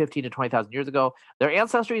around like 15 to 20,000 years ago. Their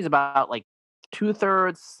ancestry is about like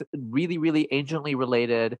 2/3 really, really anciently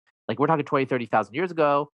related. Like we're talking 20, 30,000 years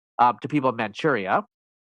ago to people of Manchuria.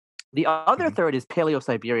 The other Mhm. third is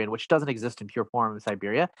Paleo-Siberian, which doesn't exist in pure form in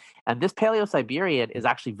Siberia. And this Paleo-Siberian is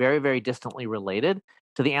actually very, very distantly related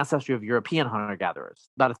to the ancestry of European hunter-gatherers,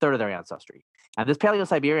 about a third of their ancestry. And this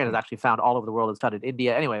Paleo-Siberian is Mhm. actually found all over the world. It's found in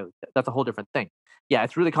India. Anyway, that's a whole different thing. Yeah,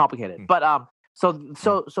 it's really complicated. Mhm. But Yeah.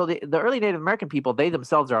 so the early Native American people, they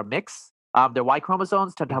themselves are a mix. Their Y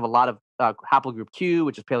chromosomes tend to Mhm. have a lot of haplogroup Q,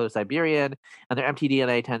 which is Paleo-Siberian, and their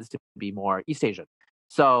mtDNA tends to be more East Asian.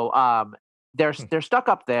 So Mhm. they're stuck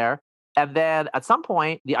up there, and then at some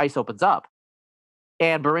point the ice opens up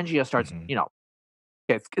and Beringia starts, Mhm.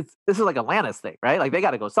 this is like Atlantis thing, right? Like they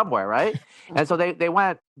got to go somewhere, right? And so they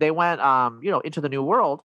went into the new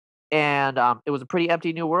world, and it was a pretty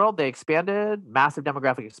empty new world. They expanded, massive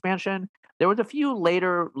demographic expansion. There was a few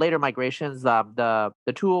later migrations. The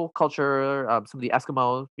Tool culture, some of the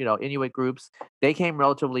Eskimo, Inuit groups, they came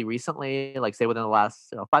relatively recently, like say within the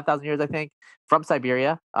last 5,000 years, I think, from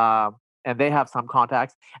Siberia. And they have some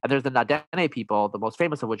contacts. And there's the Nadene people, the most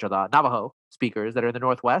famous of which are the Navajo speakers that are in the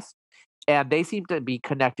Northwest, and they seem to be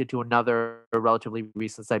connected to another relatively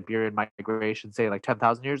recent Siberian migration, say like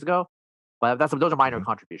 10,000 years ago. But those are minor Mhm.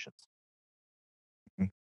 contributions.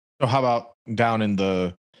 Mhm. So how about down in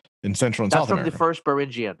Central and That's South from the America? first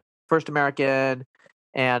Beringian, first American,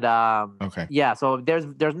 and Okay. yeah. So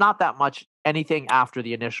there's not that much anything after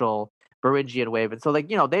the initial Beringian wave, and so like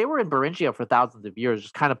they were in Beringia for thousands of years,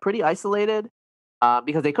 just kind of pretty isolated,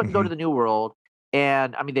 because they couldn't go to Mhm. the New World,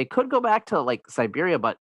 and I mean they could go back to like Siberia,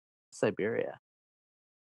 but Siberia.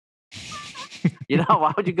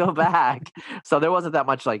 Why would you go back? So there wasn't that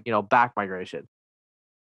much like, back migration.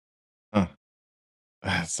 Huh.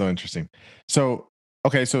 That's so interesting. So,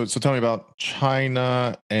 okay, so tell me about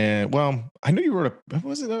China and well, I know you wrote a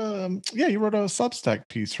was it yeah, you wrote a Substack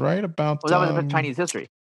piece, right? Well, About that was about Chinese history.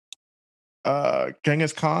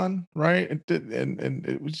 Genghis Khan, right? Did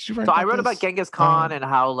you write So I about wrote about this? Genghis Khan and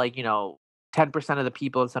how, like, 10% of the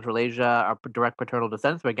people in Central Asia are direct paternal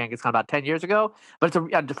descendants by Genghis Khan about 10 years ago. But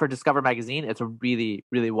for Discover magazine, it's a really,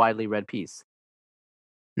 really widely read piece.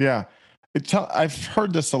 Yeah. I've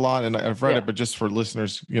heard this a lot and I've read Yeah. it, but just for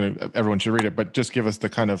listeners, everyone should read it, but just give us the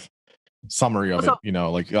kind of summary Well, of it,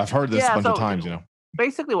 so, like I've heard this a yeah. bunch of So times,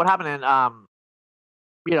 basically what happened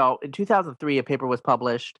in 2003, a paper was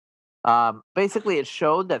published. Basically, it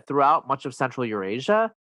showed that throughout much of Central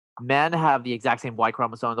Eurasia, men have the exact same Y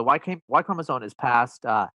chromosome. The Y chromosome is passed,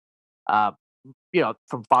 uh,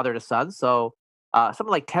 from father to son. So, something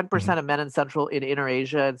like Mhm. 10% of men in Inner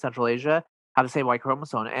Asia and Central Asia have the same Y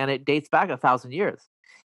chromosome, and it dates back 1,000 years.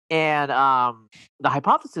 And the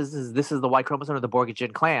hypothesis is this is the Y chromosome of the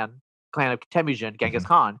Borgigian clan of Temujin, Genghis Mhm.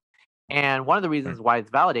 Khan. And one of the reasons Right. why it's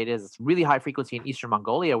validated is it's really high frequency in Eastern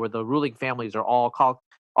Mongolia, where the ruling families are all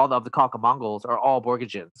of the Khalkha Mongols are all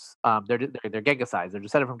Borgigians. They're Genghisides. They're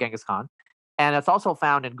descended from Genghis Khan, and it's also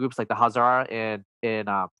found in groups like the Hazara in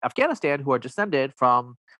Afghanistan, who are descended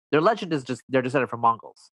from. Their legend is just they're descended from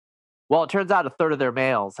Mongols. Well, it turns out a third of their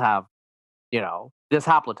males have this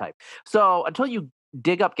haplotype. So until you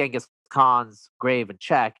dig up Genghis Khan's grave and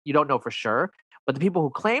check, you don't know for sure. But the people who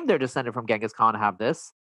claim they're descended from Genghis Khan have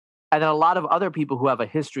this, and then a lot of other people who have a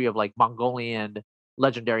history of like Mongolian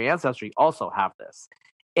legendary ancestry also have this.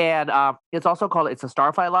 And it's a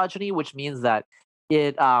star phylogeny, which means that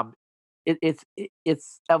it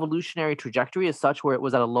its evolutionary trajectory is such where it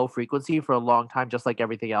was at a low frequency for a long time, just like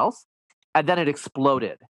everything else, and then it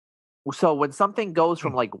exploded. So when something goes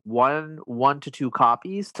from Mm. like one to two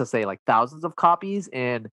copies to say like thousands of copies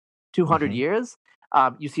in 200 Mhm. years,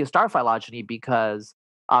 you see a star phylogeny because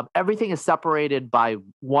everything is separated by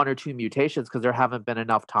one or two mutations because there haven't been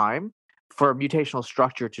enough time for mutational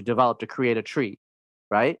structure to develop to create a tree,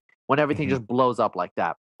 right? When everything Mhm. just blows up like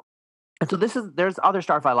that. And so there's other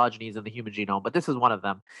star phylogenies in the human genome, but this is one of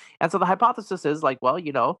them. And so the hypothesis is like, well,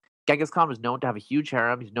 Genghis Khan was known to have a huge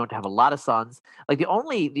harem. He's known to have a lot of sons. Like the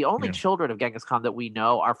only Yeah. children of Genghis Khan that we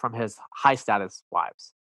know are from his high status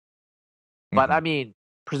wives. But I Mhm. mean,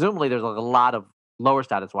 presumably there's like a lot of lower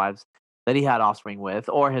status wives that he had offspring with,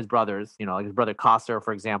 or his brothers. Like his brother Qasr,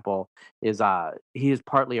 for example, he is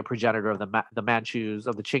partly a progenitor of the Manchus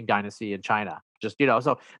of the Qing dynasty in China. Just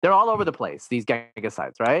so they're all over Mm. the place. These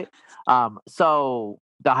Genghisides, right? So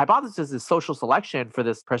the hypothesis is social selection for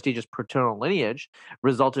this prestigious paternal lineage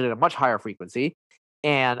resulted in a much higher frequency,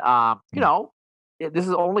 and Mm. this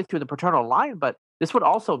is only through the paternal line, but this would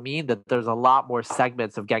also mean that there's a lot more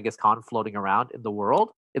segments of Genghis Khan floating around in the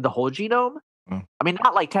world, in the whole genome. Oh, I mean,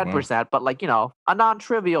 not like wow. 10%, but like, a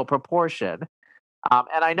non-trivial proportion.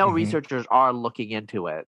 And I know Hmm. researchers are looking into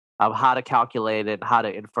it, of how to calculate it, how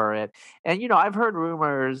to infer it. And I've heard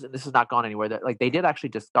rumors, and this has not gone anywhere, that like they did actually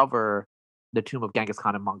discover the tomb of Genghis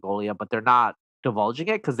Khan in Mongolia, but they're not divulging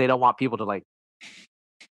it because they don't want people to like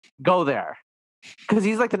go there because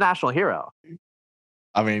he's like the national hero.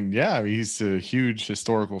 I mean, yeah, I mean, he's a huge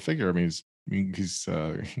historical figure. I mean, he's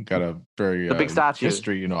got a very The big statue.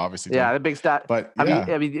 history, obviously Yeah, too. the big stat. But Have you?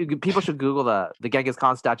 yeah, I mean, people should Google the Genghis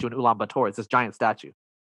Khan statue in Ulaanbaatar. It's this giant statue.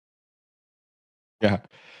 yeah,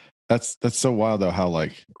 that's so wild though. How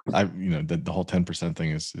like the whole 10%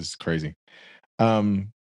 thing is crazy.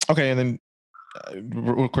 Um, okay, and then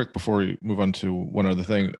real quick before we move on to one other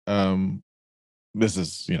thing. This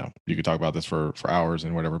is you could talk about this for hours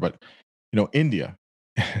and whatever, but India,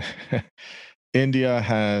 India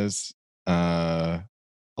has a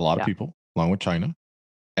lot of Yeah, people along with China,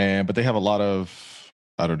 and but they have a lot of,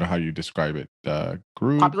 I don't know how you describe it,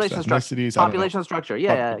 groups, population structure. ethnicities. I don't know. Population structure.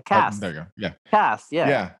 Yeah, yeah. There Caste. you go. Yeah, Caste.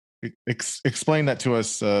 Yeah. yeah. Explain that to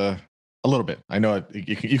us a little bit. I know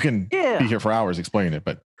you can be Yeah. here for hours explaining it,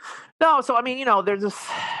 but No, so I mean, there's this.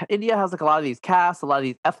 India has like a lot of these castes, a lot of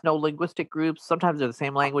these ethno-linguistic groups. Sometimes they're the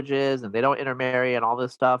same languages, and they don't intermarry, and all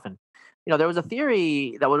this stuff. And there was a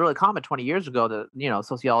theory that was really common 20 years ago that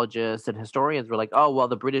sociologists and historians were like, "Oh, well,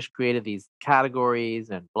 the British created these categories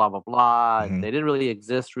and blah blah blah, and mhm, they didn't really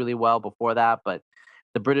exist really well before that, but."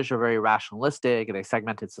 The British are very rationalistic and they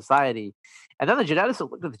segmented society. And then the geneticists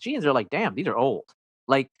looked at the genes, they're like, damn, these are old.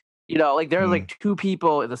 Like, like there are mm. like two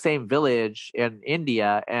people in the same village in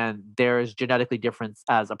India, and there is genetically difference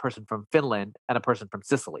as a person from Finland and a person from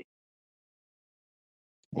Sicily.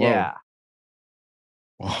 Whoa, Yeah.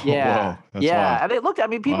 whoa, Yeah. whoa, that's Yeah. wild. And they looked, I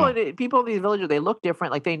mean, Wow. people in these villages, they look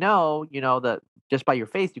different. Like they know, that just by your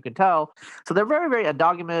face you can tell. So they're very, very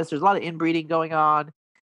endogamous. There's a lot of inbreeding going on.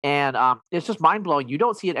 And it's just mind blowing. You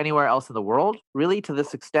don't see it anywhere else in the world, really, to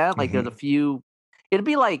this extent. Like there's a Hmm. few, it'd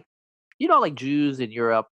be like, like Jews in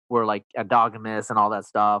Europe were like endogamous and all that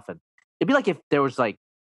stuff. And it'd be like if there was like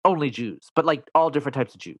only Jews, but like all different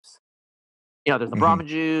types of Jews. There's the Hmm. Brahmin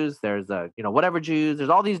Jews, there's the, whatever Jews, there's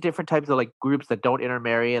all these different types of like groups that don't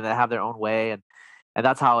intermarry and that have their own way. And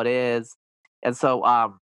that's how it is. And so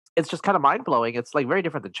it's just kind of mind blowing. It's like very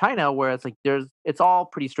different than China, where it's like it's all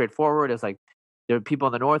pretty straightforward. It's like there are people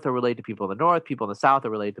in the north are related to people in the north, people in the south are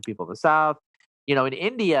related to people in the south. In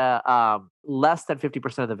India, less than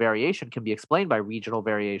 50% of the variation can be explained by regional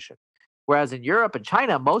variation. Whereas in Europe and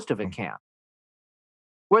China, most of it can.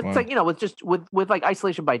 Where it's Wow. like, with just with like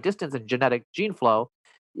isolation by distance and genetic gene flow,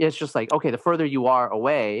 it's just like, okay, the further you are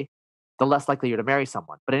away, the less likely you're to marry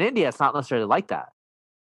someone. But in India, it's not necessarily like that.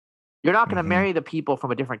 You're not going to Hmm. marry the people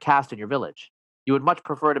from a different caste in your village. You would much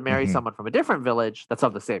prefer to marry Hmm. someone from a different village that's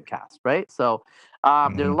of the same caste, right? So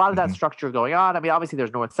there's a Hmm. lot of that Hmm. structure going on. I mean, obviously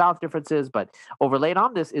there's north south differences, but overlaid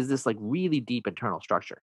on this is this like really deep internal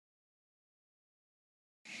structure.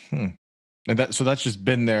 Hmm. And that's just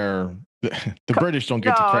been there. The Co- British don't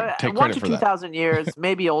No, get to take one credit to for two that. thousand years,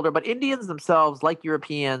 maybe older, but Indians themselves, like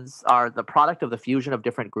Europeans, are the product of the fusion of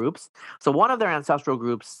different groups. So one of their ancestral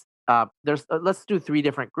groups, there's let's do three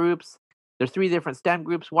different groups. There's three different stem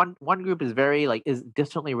groups. One group is very like is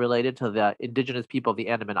distantly related to the indigenous people of the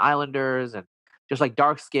Andaman Islanders and just like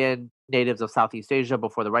dark skinned natives of Southeast Asia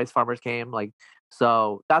before the rice farmers came. Like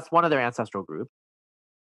so that's one of their ancestral groups.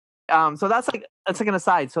 So that's like an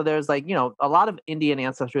aside. So there's like a lot of Indian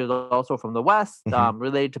ancestry is also from the West, Hmm.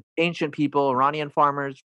 related to ancient people, Iranian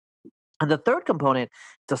farmers. And the third component,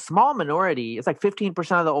 it's a small minority. It's like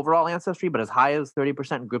 15% of the overall ancestry, but as high as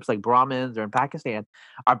 30% in groups like Brahmins or in Pakistan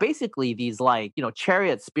are basically these like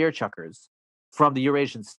chariot spear chuckers from the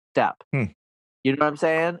Eurasian steppe. Hmm. You know what I'm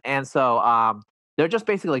saying? And so they're just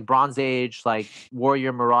basically like Bronze Age, like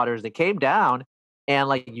warrior marauders that came down. And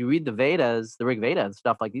like you read the Vedas, the Rig Veda and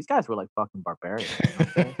stuff, like these guys were like fucking barbarians. You know what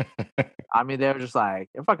I'm saying? I mean, they're just like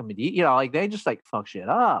they're fucking like they just like fuck shit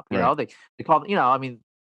up. Right. They call I mean,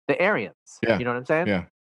 the Aryans. Yeah. You know what I'm saying? Yeah.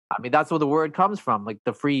 I mean, that's where the word comes from, like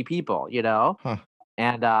the free people. Huh.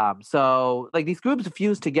 And so like these groups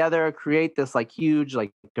fuse together, create this like huge,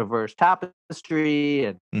 like diverse tapestry,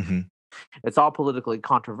 and Hmm. it's all politically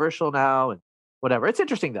controversial now and whatever. It's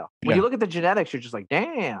interesting though. When you Yeah. look at the genetics, you're just like,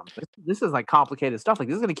 damn, this is like complicated stuff. Like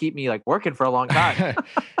this is gonna keep me like working for a long time.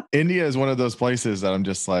 India is one of those places that I'm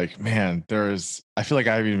just like, man, I feel like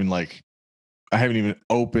I haven't even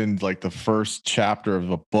opened like the first chapter of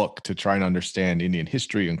a book to try and understand Indian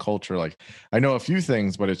history and culture. Like I know a few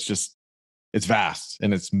things, but it's vast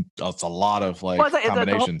and it's a lot of Well, like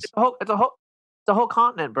combinations. it's a whole. It's a whole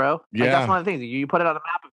continent, bro. Like that's Yeah. one of the things. You put it on a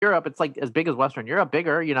map of Europe, it's like as big as Western Europe,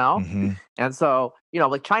 bigger, Hmm. And so,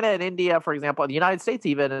 like China and India, for example, the United States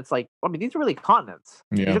even, it's like, I mean, these are really continents.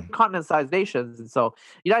 These Yeah. are continent-sized nations. And so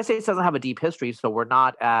the United States doesn't have a deep history, so we're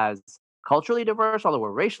not as culturally diverse, although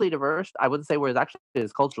we're racially diverse. I wouldn't say we're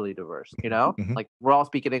as culturally diverse, Hmm. Like we're all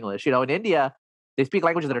speaking English. In India, they speak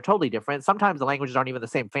languages that are totally different. Sometimes the languages aren't even the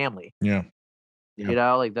same family. Yeah.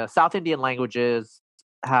 Yeah. Like the South Indian languages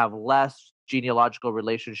have less genealogical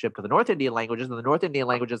relationship to the North Indian languages than the North Indian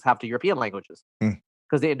languages have to European languages Mm.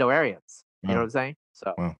 because the Indo-Aryans. You know Wow. what I'm saying?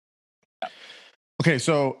 So, Wow. Okay,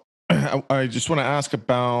 so I just want to ask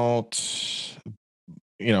about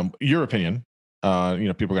your opinion. People are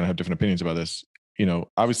going to have different opinions about this.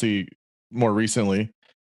 Obviously, more recently,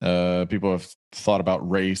 people have thought about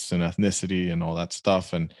race and ethnicity and all that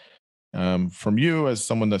stuff. And from you, as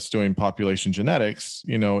someone that's doing population genetics,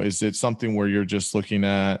 is it something where you're just looking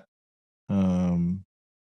at, um,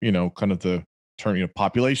 kind of the term,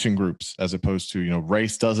 population groups, as opposed to,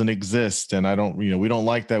 race doesn't exist, and I don't, we don't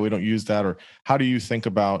like that, we don't use that, or how do you think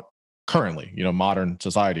about currently, modern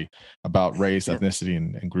society, about race, yeah. ethnicity,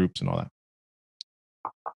 and groups and all that?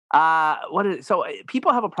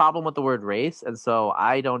 People have a problem with the word race, and so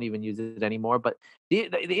I don't even use it anymore. But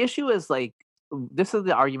the issue is like this is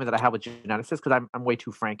the argument that I have with geneticists because I'm way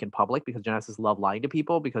too frank in public because geneticists love lying to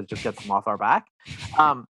people because it just gets them off our back.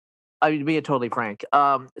 Um, I mean, being totally frank.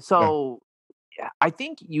 Yeah. Yeah, I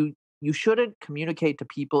think you shouldn't communicate to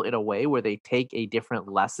people in a way where they take a different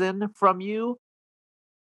lesson from you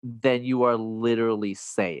than you are literally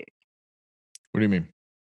saying. What do you mean?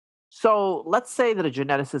 So let's say that a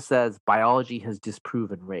geneticist says biology has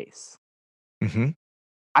disproven race. Hmm.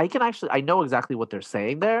 I know exactly what they're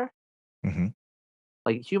saying there. Hmm.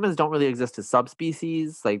 Like humans don't really exist as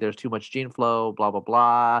subspecies. Like there's too much gene flow, blah blah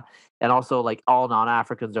blah, and also like all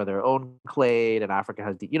non-Africans are their own clade, and Africa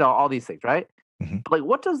has all these things, right? Hmm. But like,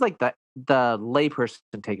 what does like the layperson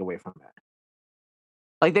take away from that?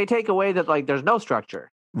 Like they take away that like there's no structure,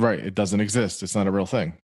 Right, it doesn't exist, it's not a real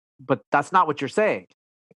thing. but that's not what you're saying.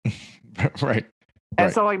 Right. And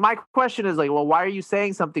Right. so like my question is like, well, why are you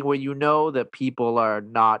saying something where you know that people are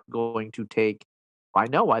not going to take I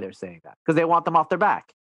know why they're saying that because they want them off their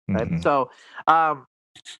back. Right. Hmm. So um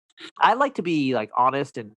I like to be like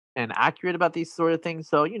honest and accurate about these sort of things.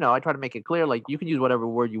 So, I try to make it clear like you can use whatever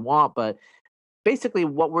word you want, but basically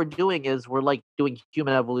what we're doing is we're like doing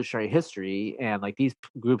human evolutionary history and like these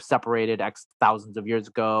groups separated x thousands of years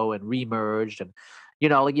ago and remerged and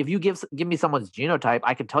like if you give me someone's genotype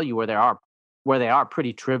I can tell you where they are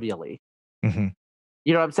pretty trivially. Hmm.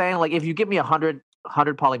 You know what I'm saying? Like if you give me 100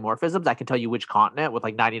 polymorphisms I can tell you which continent with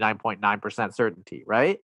like 99.9% certainty,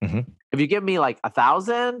 right? Hmm. If you give me like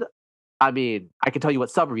 1,000, I mean I can tell you what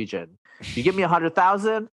subregion. If you give me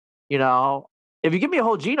 100,000, you know if you give me a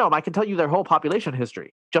whole genome, I can tell you their whole population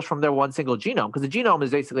history just from their one single genome, because the genome is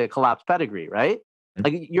basically a collapsed pedigree, right?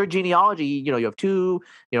 Like your genealogy, you have two,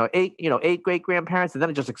 eight great grandparents, and then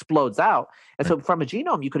it just explodes out. And Right. so from a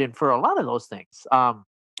genome, you could infer a lot of those things. In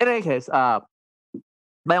any case, my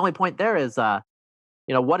only point there is,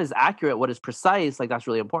 what is accurate, what is precise, like that's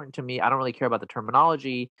really important to me. I don't really care about the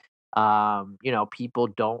terminology. People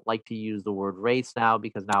don't like to use the word race now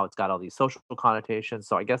because now it's got all these social connotations.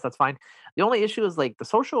 So I guess that's fine. The only issue is like the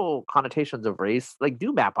social connotations of race like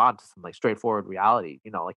do map onto some like straightforward reality.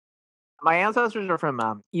 Like my ancestors are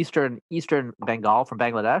from eastern Bengal, from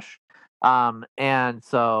Bangladesh. And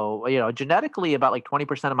so genetically about like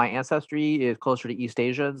 20% of my ancestry is closer to East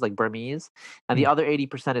Asians, like Burmese, and the Mm. other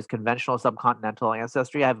 80% is conventional subcontinental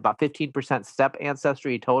ancestry. I have about 15% steppe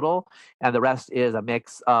ancestry total, and the rest is a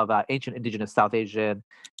mix of ancient indigenous South Asian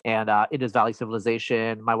and Indus Valley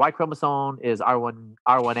civilization. My Y chromosome is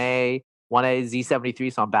R1A 1A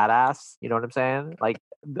Z73, so I'm badass. You know what I'm saying? Like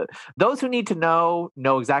those who need to know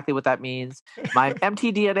exactly what that means. My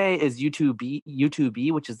mtDNA is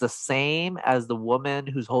U2B, which is the same as the woman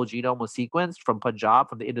whose whole genome was sequenced from Punjab,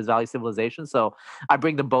 from the Indus Valley civilization. So I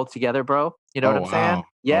bring them both together, bro. You know what Oh I'm saying? wow. Oh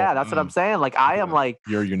Yeah, that's what I'm wow. saying. Like I am Yeah. like,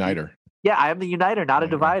 You're a uniter. yeah, I am the uniter, not a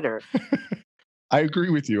Yeah. divider. I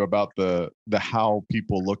agree with you about the how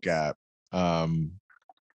people look at, um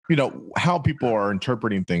how people are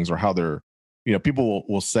interpreting things, or how they're, people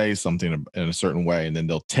will say something in a certain way and then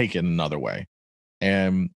they'll take it another way.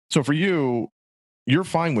 And so for you, you're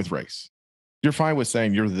fine with race. You're fine with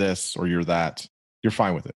saying you're this or you're that. You're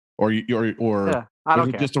fine with it. Or Yeah, I is don't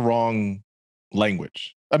it care. just a wrong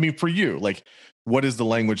language? I mean, for you, like, what is the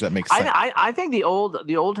language that makes I, sense? I think the old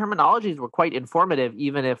terminologies were quite informative,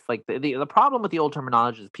 even if like the problem with the old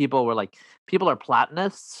terminologies, people are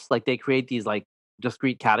Platonists, like they create these like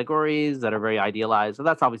discrete categories that are very idealized. And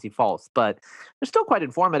that's obviously false, but they're still quite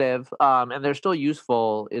informative, and they're still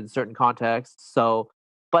useful in certain contexts. So,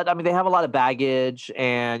 but I mean, they have a lot of baggage,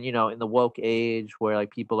 and in the woke age where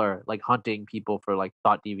like people are like hunting people for like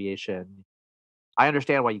thought deviation, I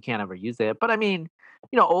understand why you can't ever use it. But I mean,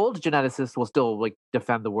 old geneticists will still like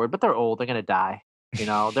defend the word, but they're old, they're gonna die.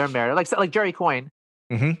 They're married, like Jerry Coyne.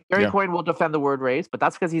 Jerry Yeah. Coyne will defend the word race, but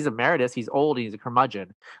that's because he's emeritus. He's old. He's a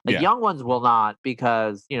curmudgeon. Like Yeah. young ones will not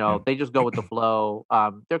because Yeah. they just go with the flow.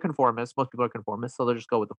 They're conformists. Most people are conformists, so they'll just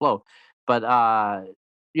go with the flow. But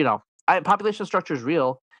population structure is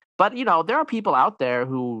real. But there are people out there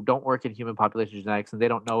who don't work in human population genetics and they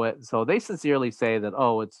don't know it. So they sincerely say that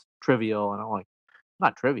it's trivial, and I'm like,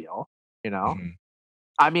 not trivial. You know, Mhm.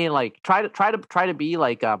 I mean, like try to be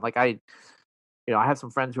like I have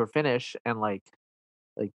some friends who are Finnish and like,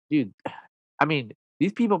 dude, I mean,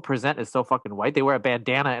 these people present as so fucking white. They wear a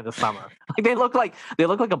bandana in the summer. Like they look like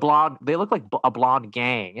a blonde. They look like a blonde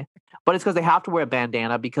gang. But it's because they have to wear a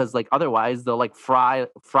bandana because like otherwise they'll like fry,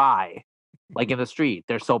 like in the street.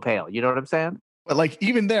 They're so pale. You know what I'm saying? But like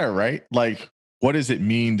even there, right? Like, what does it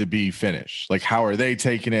mean to be Finnish? Like, how are they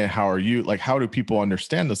taking it? How are you? Like, how do people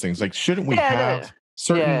understand those things? Like, shouldn't we Yeah, yeah, have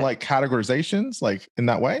certain yeah. like categorizations like in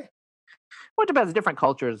that way? Well, it depends. Different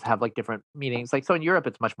cultures have like different meanings. Like so in Europe,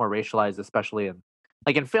 it's much more racialized, especially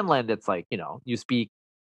in Finland. It's like you speak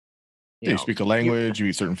you Yeah, you know speak a you language, you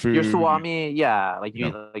eat certain Your food, Swami, yeah, like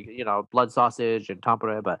you know. blood sausage and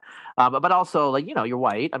tempura, but also like you're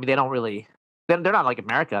white. I mean, they don't really, they're not like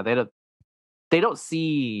America. They don't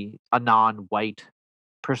see a non-white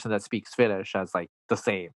person that speaks Finnish as like the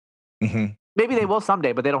same. Mhm. Maybe they Mhm. will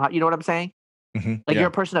someday, but they don't have. You know what I'm saying? Like you're Yeah.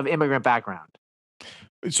 a person of immigrant background.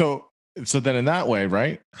 So so then in that way,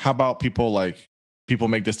 right? How about people like people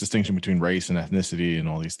make this distinction between race and ethnicity and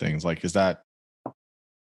all these things? Like, is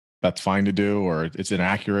that's fine to do, or it's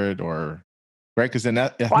inaccurate, or right? Because then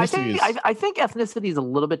that Well, I ethnicity think I, is. I think ethnicity is a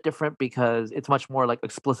little bit different because it's much more like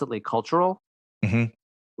explicitly cultural. Mhm.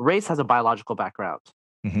 Race has a biological background.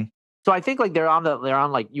 Mhm. So I think like they're on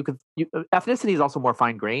like ethnicity is also more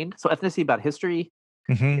fine grained. So ethnicity about history,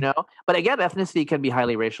 Mhm. but again, ethnicity can be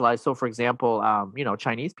highly racialized. So for example,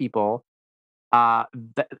 Chinese people,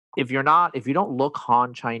 th- if you don't look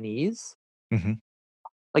Han Chinese, Mhm.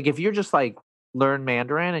 like if you're just like learn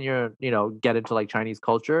Mandarin and you're get into like Chinese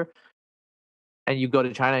culture and you go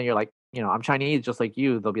to China and you're like I'm Chinese just like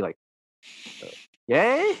you, they'll be like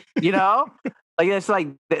yay, like it's like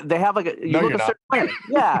they have like you No, look you're a not. certain way.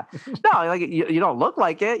 Yeah, no, like you don't look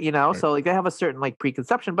like it, Right. so like they have a certain like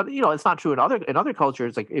preconception, but it's not true in other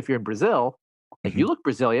cultures. Like if you're in Brazil, like Mhm. you look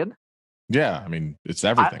Brazilian. Yeah, I mean, it's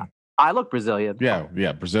I everything. I look Brazilian. Yeah,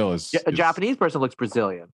 yeah, Brazil A is Japanese person looks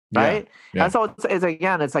Brazilian, yeah, right? And yeah. so it's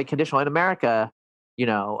again, it's like conditional in America. Like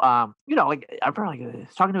I remember like, I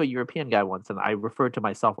was talking to a European guy once, and I referred to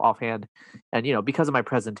myself offhand, and because of my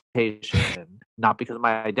presentation, not because of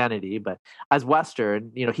my identity, but as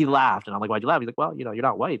Western, he laughed, and I'm like, "Why'd you laugh?" He's like, "Well, you're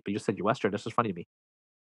not white, but you just said you're Western. This is funny to me."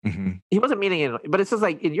 Mhm. He wasn't meaning it, but it's just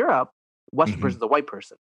like in Europe, Western Mhm. person's a white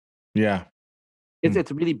person. Yeah. It's Mm.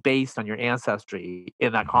 it's really based on your ancestry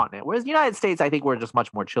in that Mhm. continent. Whereas the United States, I think we're just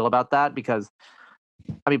much more chill about that because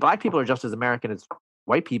I mean, black people are just as American as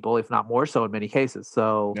white people, if not more so in many cases.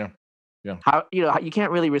 So Yeah. Yeah. you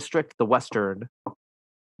can't really restrict the Western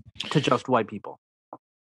to just white people.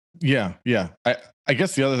 Yeah, yeah. I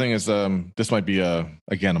guess the other thing is this might be a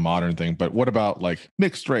again a modern thing, but what about like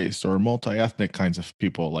mixed race or multi-ethnic kinds of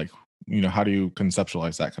people? Like, how do you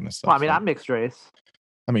conceptualize that kind of Well, I stuff? mean, Like, I'm mixed race.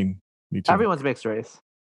 I mean, me too. Everyone's mixed race.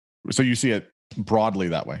 So you see it broadly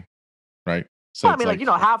that way, right? So Well, I it's mean, like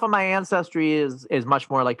like, half of my ancestry is much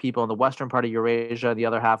more like people in the western part of Eurasia. The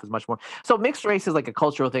other half is much more. So mixed race is like a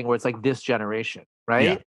cultural thing where it's like this generation, yeah,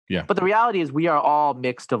 right? yeah. But the reality is we are all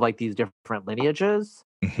mixed of like these different lineages.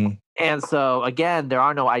 Hmm. And so again, there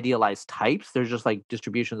are no idealized types. There's just like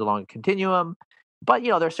distributions along a continuum. But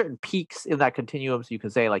there are certain peaks in that continuum. So you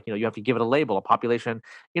can say like, you have to give it a label, a population.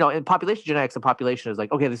 In population genetics, a population is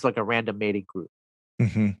like, okay, this is like a random mating group.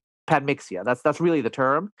 Hmm. Panmixia. That's really the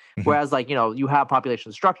term. Hmm. Whereas like, you have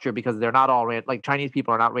population structure because they're not all like Chinese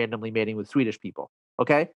people are not randomly mating with Swedish people.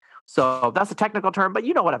 Okay. So that's a technical term, but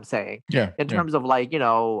you know what I'm saying. Yeah, In yeah. terms of like,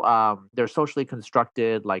 they're socially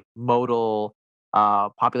constructed like modal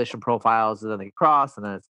population profiles, and then they cross, and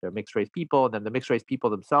then they're mixed race people, and then the mixed race people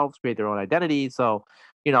themselves create their own identity. So,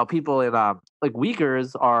 people in like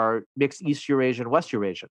Uyghurs are mixed East Eurasian, West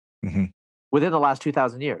Eurasian Hmm. within the last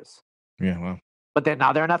 2,000 years, Yeah, well. but then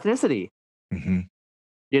now they're an ethnicity. Hmm.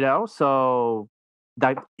 So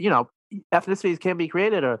that ethnicities can be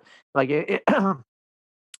created, or like a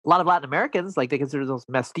lot of Latin Americans like they consider those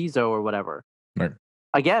mestizo or whatever. Right.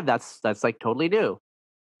 Again, that's like totally new.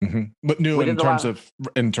 But new Within in the terms last,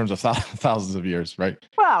 of thousands of years, right?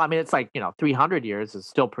 well, I mean, it's like 300 years is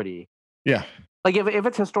still pretty. Yeah. Like if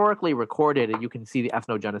it's historically recorded and you can see the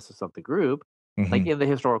ethnogenesis of the group, like hmm in the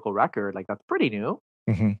historical record, like that's pretty new.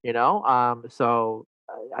 hmm So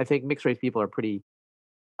I think mixed race people are pretty.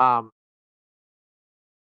 Um,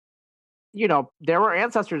 there were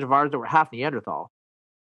ancestors of ours that were half Neanderthal.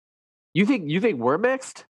 You think we're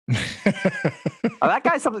mixed? Oh, that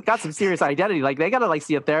guy's got some serious identity. Like they gotta like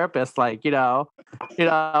see a therapist. Like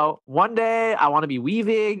one day I want to be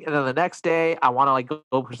weaving, and then the next day I want to like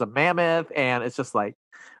go for some mammoth, and it's just like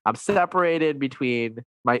I'm separated between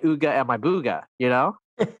my Uga and my Booga.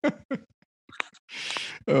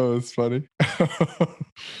 Oh, it's funny.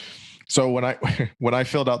 So when I when I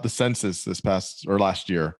filled out the census this past or last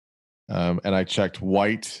year, and I checked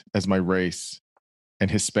white as my race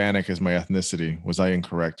and Hispanic as my ethnicity, was I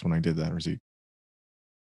incorrect when I did that, Razib?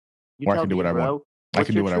 You Or I tell can do me, what I want. bro. I What's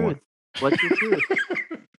can do your what I want. truth? What's your truth?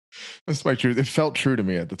 That's my truth. It felt true to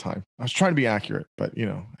me at the time. I was trying to be accurate, but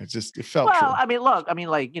it felt Well, true. I mean, look, I mean,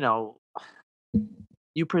 like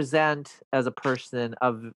you present as a person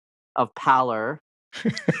of pallor,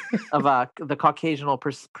 of the Caucasianal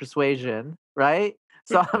persuasion, right?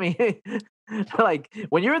 So I mean, like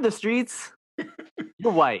when you're in the streets,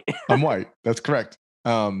 you're white. I'm white. That's correct.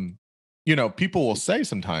 People will say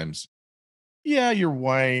sometimes, yeah, you're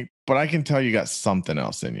white, but I can tell you got something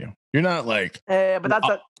else in you. You're not like But that's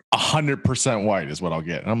a 100% white is what I'll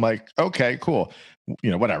get. And I'm like, okay, cool.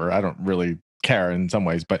 Whatever. I don't really care in some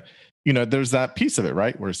ways, but there's that piece of it,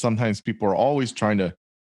 right? Where sometimes people are always trying to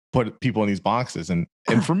put people in these boxes. And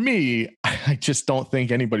for me, I just don't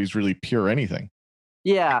think anybody's really pure anything.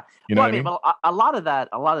 yeah. You know Well, what I I mean, mean? well, a lot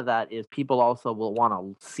of that is people also will want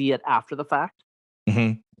to see it after the fact,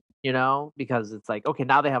 hmm because it's like, okay,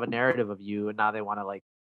 now they have a narrative of you, and now they want to like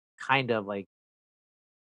kind of like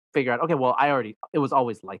figure out, okay, well, it was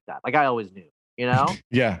always like that. Like I always knew, you know?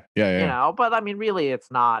 Yeah. Yeah. Yeah. But I mean, really,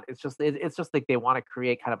 it's not. It's just like they want to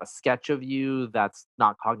create kind of a sketch of you that's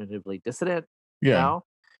not cognitively dissident, you Yeah. know?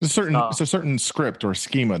 It's So a certain script or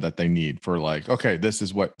schema that they need for like, okay, this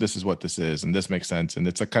is, and this makes sense. And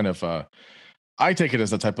it's a kind of I take it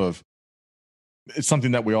as a type of it's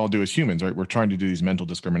something that we all do as humans, right? We're trying to do these mental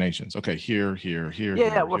discriminations. Okay, here, here, here, yeah,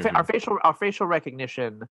 yeah. here, Well, here, here. our facial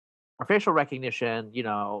recognition. We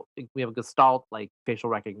have a Gestalt like facial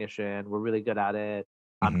recognition. We're really good at it.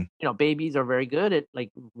 hmm Babies are very good at like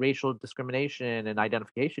racial discrimination and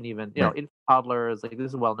identification. Even Right. in toddlers, like this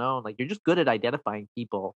is well known. Like you're just good at identifying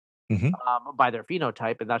people hmm by their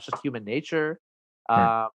phenotype, and that's just human nature.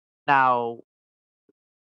 Right. Uh, Now,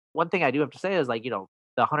 one thing I do have to say is like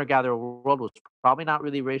the hunter gatherer world was probably not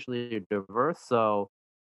really racially diverse, so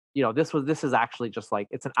this is actually just like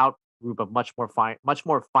it's an out group of much more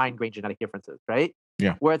fine grained genetic differences, right?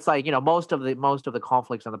 Yeah. Where it's like most of the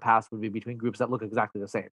conflicts in the past would be between groups that look exactly the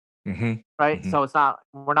same, hmm right? hmm So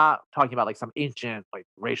we're not talking about like some ancient like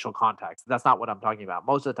racial context. That's not what I'm talking about.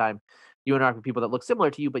 Most of the time, you interact with people that look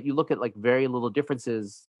similar to you, but you look at like very little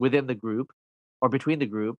differences within the group or between the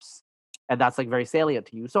groups, and that's like very salient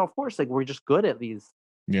to you. So of course, like we're just good at these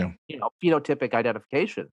Yeah. phenotypic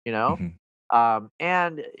identification. hmm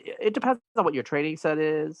And it depends on what your training set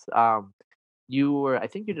is. I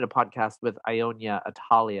think you did a podcast with Ionia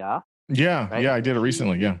Atalia, Yeah. right? Yeah. I did it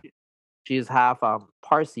recently. Yeah. She's half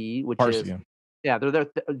Parsi, which Parsi. is Yeah. yeah, they're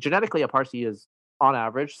genetically a Parsi is on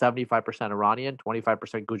average 75% Iranian,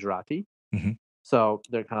 25% Gujarati. hmm So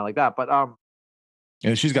they're kind of like that. But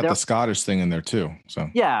And she's got the they're Scottish thing in there too. So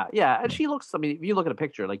yeah, yeah, and yeah. she looks. I mean, if you look at a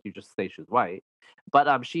picture, like you just say she's white.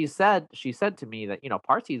 But she said to me that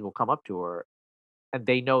Parsis will come up to her and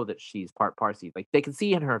they know that she's part Parsi. Like they can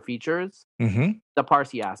see in her features hmm the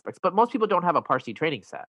Parsi aspects, but most people don't have a Parsi training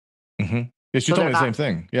set, hmm Yeah. She so told they're me the same not.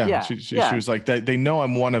 thing. Yeah. Yeah, She yeah, was like, they know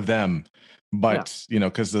I'm one of them, yeah, but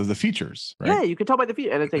because of the features, yeah. right? You can tell by the feet,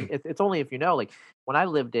 and it's like it's only if you know. Like when I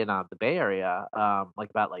lived in the Bay Area, like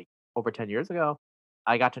about like over 10 years ago,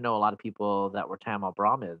 I got to know a lot of people that were Tamil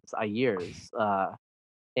Brahmins.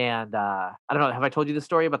 And I don't know. Have I told you the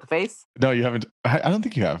story about the face? No, you haven't. I don't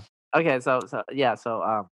think you have. Okay, so yeah, so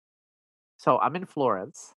I'm in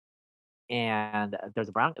Florence, and there's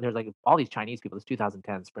like all these Chinese people. It's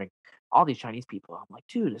 2010 spring, all these Chinese people. I'm like,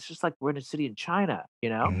 dude, it's just like we're in a city in China, hmm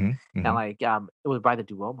And hmm like it was by the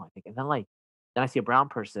Duomo, I think. And then I see a brown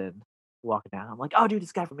person walking down. I'm like, oh, dude,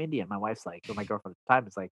 this guy from India. And my wife's like, or my girlfriend at the time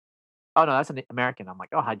is like, oh no, that's an American. I'm like,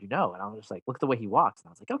 oh, how'd you know? And I was just like, look at the way he walks. And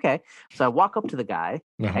I was like, okay. So I walk up to the guy,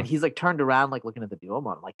 Uh-huh. and he's like turned around, like looking at the Duomo.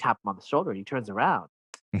 And I'm like, tap him on the shoulder, and he turns around.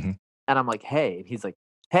 hmm And I'm like, "Hey." And he's like,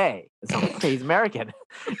 "Hey." And so I'm like, "Okay, he's American."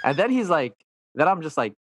 And then he's like Then I'm just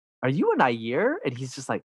like, "Are you a Nair?" And he's just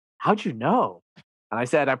like, "How'd you know?" And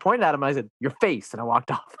I pointed at him and I said, "Your face," and I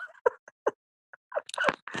walked off.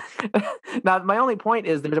 Now, my only point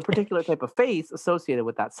is there's a particular type of face associated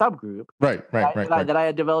with that subgroup Right, right, right, right. that I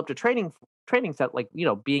had developed a training set, like,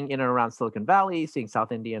 being in and around Silicon Valley, seeing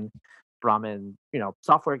South Indian Brahmin,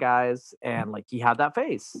 software guys, and like he had that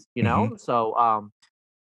face, Hmm. So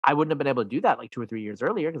I wouldn't have been able to do that like 2 or 3 years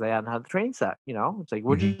earlier because I hadn't had the training set. It's like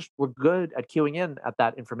Hmm. we're good at queuing in at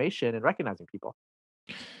that information and recognizing people.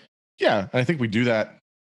 Yeah, I think we do that.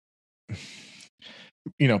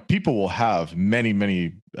 People will have many,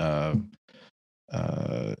 many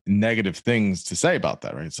negative things to say about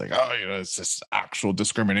that, right? It's like, oh, it's this actual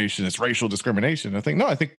discrimination, it's racial discrimination. I think no,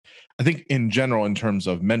 I think in general, in terms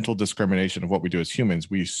of mental discrimination of what we do as humans,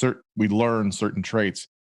 we learn certain traits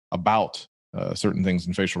about certain things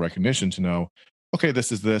in facial recognition to know, okay,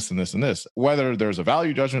 this is this and this and this. Whether there's a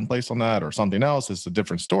value judgment placed on that or something else is a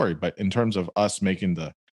different story. But in terms of us making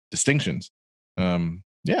the distinctions,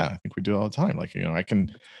 yeah, I think we do it all the time. Like, I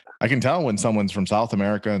can tell when someone's from South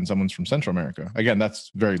America and someone's from Central America. Again,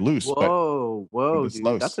 that's very loose, but Whoa, but whoa, it's dude,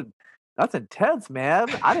 loose. that's intense, man.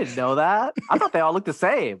 I didn't know that. I thought they all looked the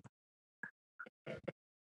same.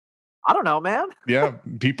 I don't know, man. Yeah,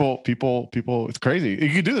 people. It's crazy. You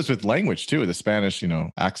could do this with language too, the Spanish,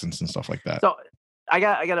 accents and stuff like that. So I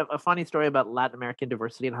got a funny story about Latin American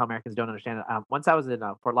diversity and how Americans don't understand it. Once I was in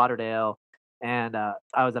Fort Lauderdale, and I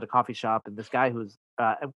was at a coffee shop, and this guy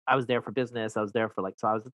I was there for business. I was there for so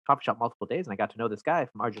I was at the coffee shop multiple days, and I got to know this guy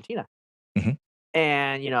from Argentina. Hmm.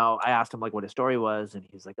 And I asked him like what his story was, and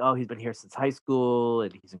he's like, "Oh, he's been here since high school,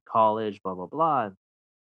 and he's in college, blah blah blah."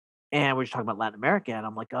 And we're just talking about Latin America, and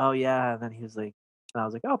I'm like, "Oh yeah." And then he was like, and I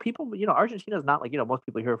was like, "Oh, people, Argentina's not like most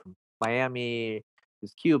people here from Miami.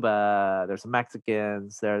 There's Cuba. There's some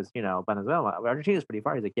Mexicans. There's Venezuela. Argentina's pretty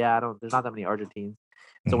far." He's like, "Yeah, I don't. There's not that many Argentines."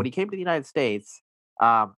 So Hmm. when he came to the United States,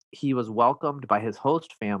 he was welcomed by his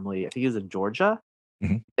host family. I think he was in Georgia.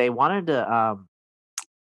 Hmm. They wanted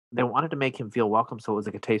to make him feel welcome, so it was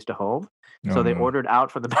like a taste of home. Oh So they no. ordered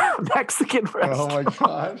out from the Mexican Oh my restaurant,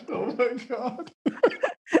 god. Oh my god.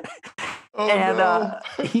 Oh and no.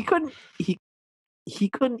 he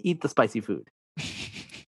couldn't eat the spicy food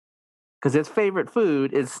because his favorite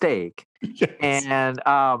food is steak. Yes. And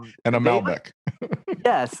And a Malbec.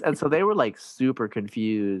 yes, and so they were like super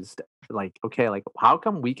confused. Like, okay, like how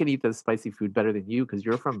come we can eat this spicy food better than you because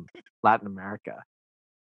you're from Latin America?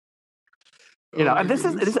 Oh my And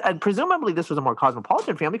goodness. and presumably this was a more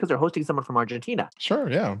cosmopolitan family because they're hosting someone from Argentina. Sure.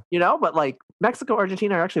 Yeah. But like Mexico,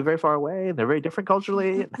 Argentina are actually very far away and they're very different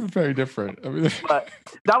culturally. Very different. I mean, But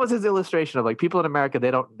that was his illustration of like people in America,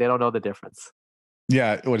 they don't know the difference.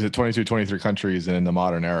 yeah. What is it? 22, 23 countries in the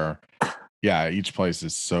modern era. Yeah, each place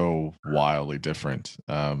is so wildly different.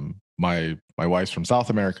 My wife's from South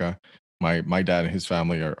America. My dad and his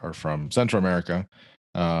family are from Central America,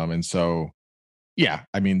 and so yeah,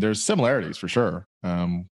 I mean, there's similarities for sure.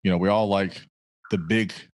 We all like the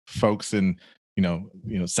big folks in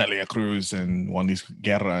Celia Cruz and Juan Luis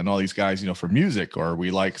Guerra and all these guys, for music, or we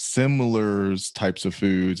like similar types of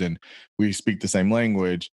foods and we speak the same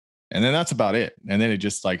language, and then that's about it. And then it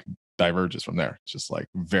just like diverges from there. It's just like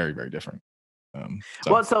very, very different.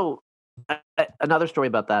 So. Well, so another story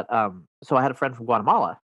about that. So I had a friend from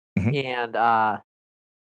Guatemala, Mhm. and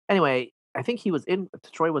anyway, I think he was in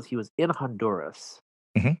Honduras,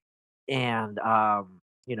 Mhm. and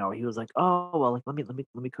he was like, "Oh, well, like let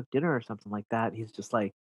me cook dinner or something like that." He's just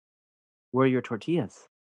like, "Where are your tortillas?"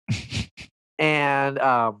 And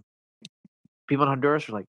people in Honduras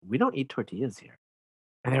were like, "We don't eat tortillas here,"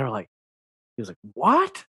 and they were like, he was like,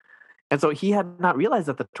 "What?" And so he had not realized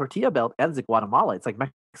that the tortilla belt ends in Guatemala. It's like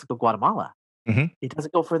Mexico, Guatemala. Mhm. It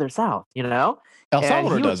doesn't go further south. El And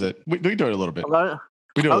Salvador he was does it. We do it a little bit. uh,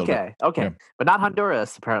 We do it a little bit. okay, okay, Yeah. but not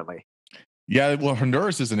Honduras apparently. Yeah, well,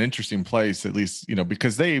 Honduras is an interesting place, at least,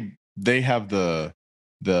 because they have the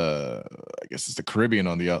I guess it's the Caribbean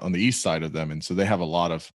on the east side of them, and so they have a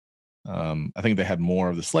lot of I think they had more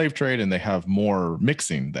of the slave trade and they have more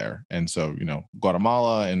mixing there. And so,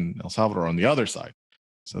 Guatemala and El Salvador on the other side.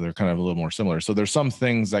 So they're kind of a little more similar. So there's some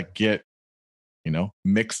things that get,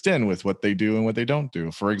 mixed in with what they do and what they don't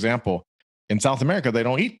do. For example, in South America, they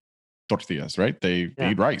don't eat tortillas, right? They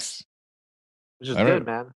Yeah, eat rice. which is I good,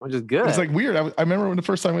 remember, man. Which is it's good. like weird. I remember when the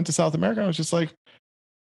first time I went to South America, I was just like,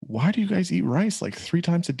 why do you guys eat rice like 3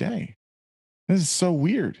 times a day? This is so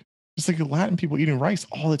weird. It's like Latin people eating rice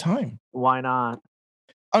all the time. Why not?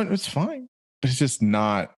 Oh, it's fine, but it's just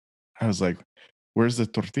not. I was like, "Where's the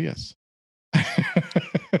tortillas?"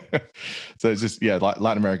 So it's just, yeah.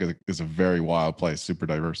 Latin America is a very wild place, super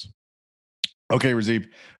diverse. Okay, Razib,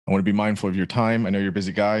 I want to be mindful of your time. I know you're a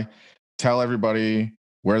busy guy. Tell everybody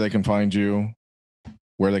where they can find you,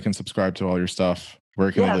 where they can subscribe to all your stuff,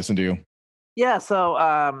 where can they Yeah, listen to you? yeah. So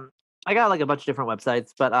I got like a bunch of different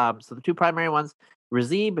websites, but so the two primary ones,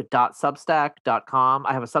 razib.substack.com.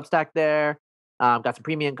 I have a Substack there. Got some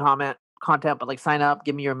premium content, but like sign up,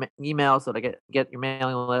 give me your email so that I get your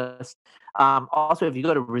mailing list. Also, if you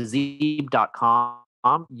go to razib.com,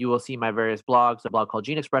 you will see my various blogs. A blog called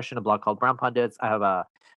Gene Expression, a blog called Brown Pundits. I have a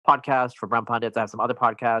podcast for Brown Pundits. I have some other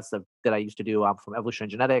podcasts that I used to do from evolutionary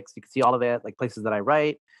genetics. You can see all of it, like places that I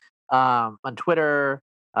write. On Twitter,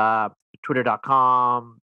 uh,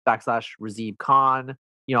 twitter.com/Razib Khan,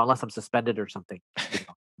 unless I'm suspended or something.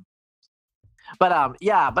 But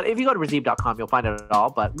yeah, but if you go to razib.com, you'll find it all.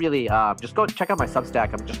 But really, just go check out my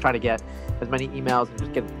Substack. I'm just trying to get as many emails and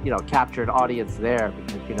just get, captured audience there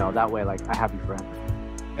because, that way, like, I have you forever.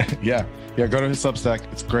 Yeah. Go to his Substack.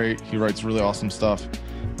 It's great. He writes really awesome stuff.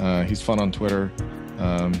 He's fun on Twitter.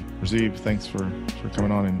 Razib, thanks for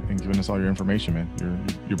coming on and giving us all your information, man.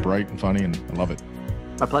 You're bright and funny, and I love it.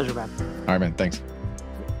 My pleasure, man. All right, man. Thanks.